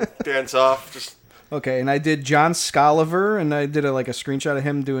skanks. Dance off. Just Okay, and I did John Scoliver, and I did a screenshot of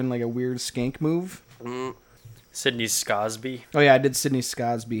him doing like a weird skank move. Sidney Scosby. Oh yeah, I did Sidney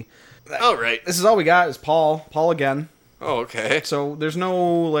Scosby. all right. This is all we got is Paul again. Oh, okay. So there's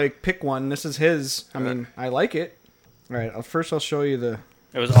no pick one. This is his. I mean, I like it. All right, first I'll show you the.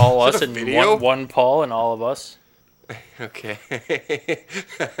 It was all Is us that a and video? one Paul and all of us. Okay.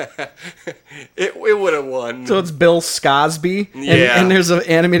 it would have won. So it's Bill Scosby. Yeah. And there's an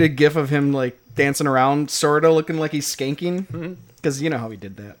animated GIF of him dancing around, sorta looking like he's skanking. Because you know how he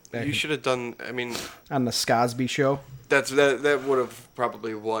did that back You should have done. I mean, on the Scosby show. that would have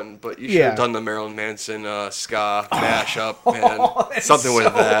probably won, but you should Yeah. have done the Marilyn Manson ska mashup and something with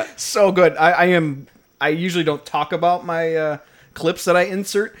that. So good. I usually don't talk about my clips that I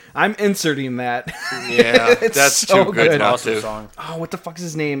insert. I'm inserting that. Yeah, It's that's so too good good. not Awesome to. song. Oh, what the fuck is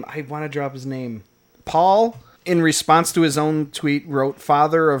his name? I want to drop his name. Paul, in response to his own tweet, wrote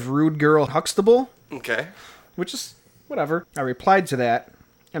 "Father of Rude Girl Huxtable," Okay. which is whatever. I replied to that,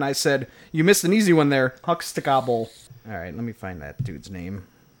 and I said, "You missed an easy one there, Huxtable." All right, let me find that dude's name.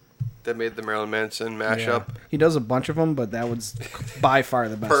 That made the Marilyn Manson mashup. Yeah. He does a bunch of them, but that was by far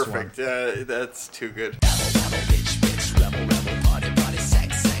the best one. Perfect. That's too good.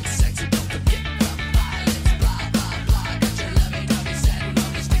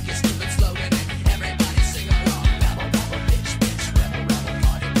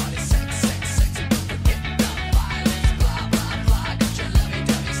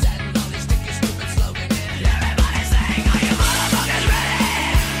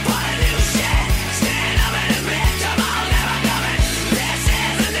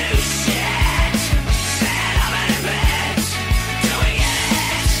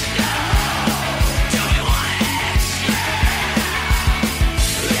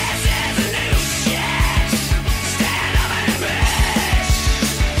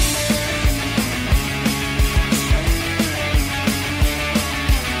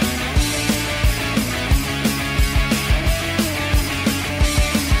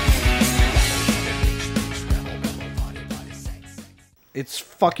 It's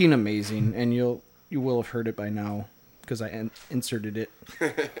fucking amazing, and you will have heard it by now because I inserted it.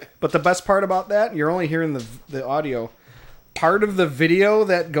 But the best part about that, you're only hearing the audio. Part of the video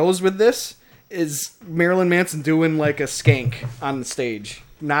that goes with this is Marilyn Manson doing like a skank on the stage.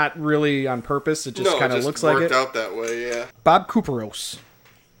 Not really on purpose. It just kind of looks like it. Worked out that way, yeah. Bob Kuperos.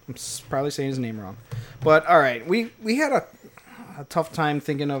 I'm probably saying his name wrong. But all right, we had a tough time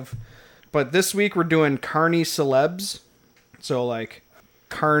thinking of. But this week we're doing Carney celebs. So like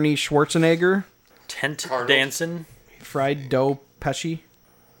Carney Schwarzenegger, Tent Arnold. Danson, Fried Dough Pesci.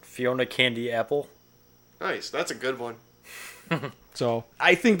 Fiona Candy Apple. Nice. That's a good one. So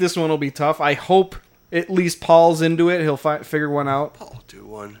I think this one will be tough. I hope at least Paul's into it. He'll figure one out. I'll do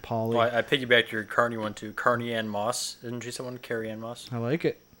one. Paulie. Well, I piggybacked your Carney one too. Carney Ann Moss. Isn't she someone? Carrie Ann Moss. I like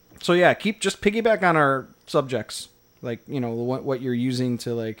it. So yeah, just piggyback on our subjects. Like, you know, what you're using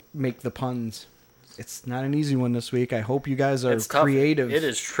to like make the puns. It's not an easy one this week. I hope you guys are It's tough. creative. It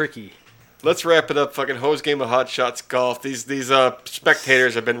is tricky. Let's wrap it up. Fucking hose game of Hot Shots Golf. These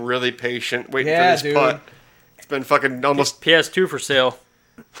spectators have been really patient waiting Yeah, for this dude. putt. It's been fucking almost. PS2 for sale.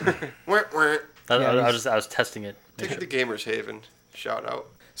 Wah, wah. I was testing it. Take it to Gamers Haven. Shout out.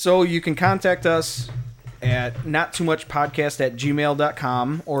 So you can contact us at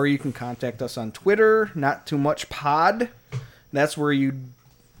nottoomuchpodcast@gmail.com, or you can contact us on Twitter, nottoomuchpod. That's where you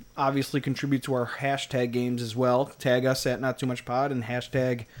obviously contribute to our hashtag games as well. Tag us at nottoomuchpod and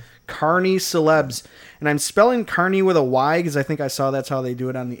hashtag Carney Celebs. And I'm spelling Carney with a Y because I think I saw that's how they do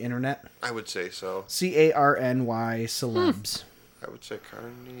it on the internet. I would say so. CARNY Celebs. I would say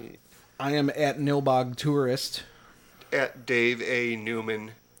Carney. I am at Nilbog Tourist. At Dave A.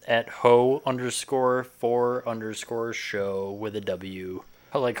 Newman. At ho_4_show with a W.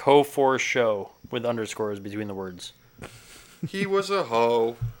 Like ho4show with underscores between the words. He was a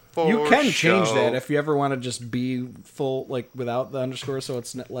hoe. You can change show. that if you ever want to just be full, like without the underscore, so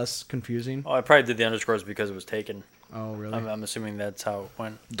it's less confusing. Oh, I probably did the underscores because it was taken. Oh, really? I'm assuming that's how it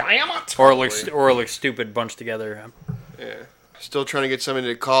went. Damn it! Or it looks stupid bunched together. Yeah. Still trying to get somebody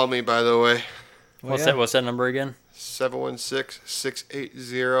to call me, by the way. What's that number again?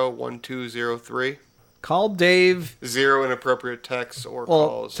 716-680-1203. Call Dave. 0 inappropriate texts or Well,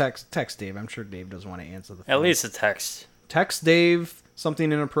 calls. text Dave. I'm sure Dave doesn't want to answer the phone. At least a text. Text Dave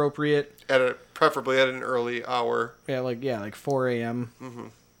something inappropriate. Preferably at an early hour. Yeah, like 4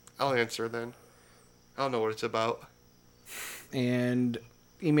 a.m. I'll answer then. I'll know what it's about. And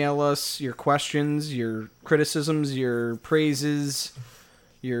email us your questions, your criticisms, your praises,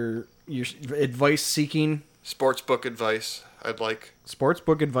 your advice seeking. Sportsbook advice, I'd like.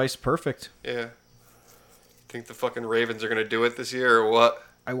 Sportsbook advice, perfect. Yeah. Think the fucking Ravens are going to do it this year or what?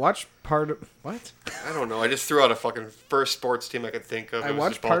 I watched part of... What? I don't know. I just threw out a fucking first sports team I could think of. I It was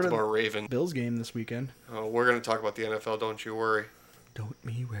watched just part of Baltimore Ravens. Bills game this weekend. Oh, we're going to talk about the NFL, don't you worry. Don't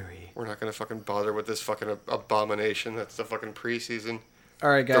me worry. We're not going to fucking bother with this fucking abomination. That's the fucking preseason. All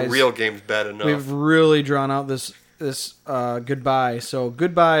right, guys. The real game's bad enough. We've really drawn out this goodbye. So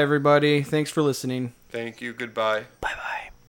goodbye, everybody. Thanks for listening. Thank you. Goodbye. Bye-bye.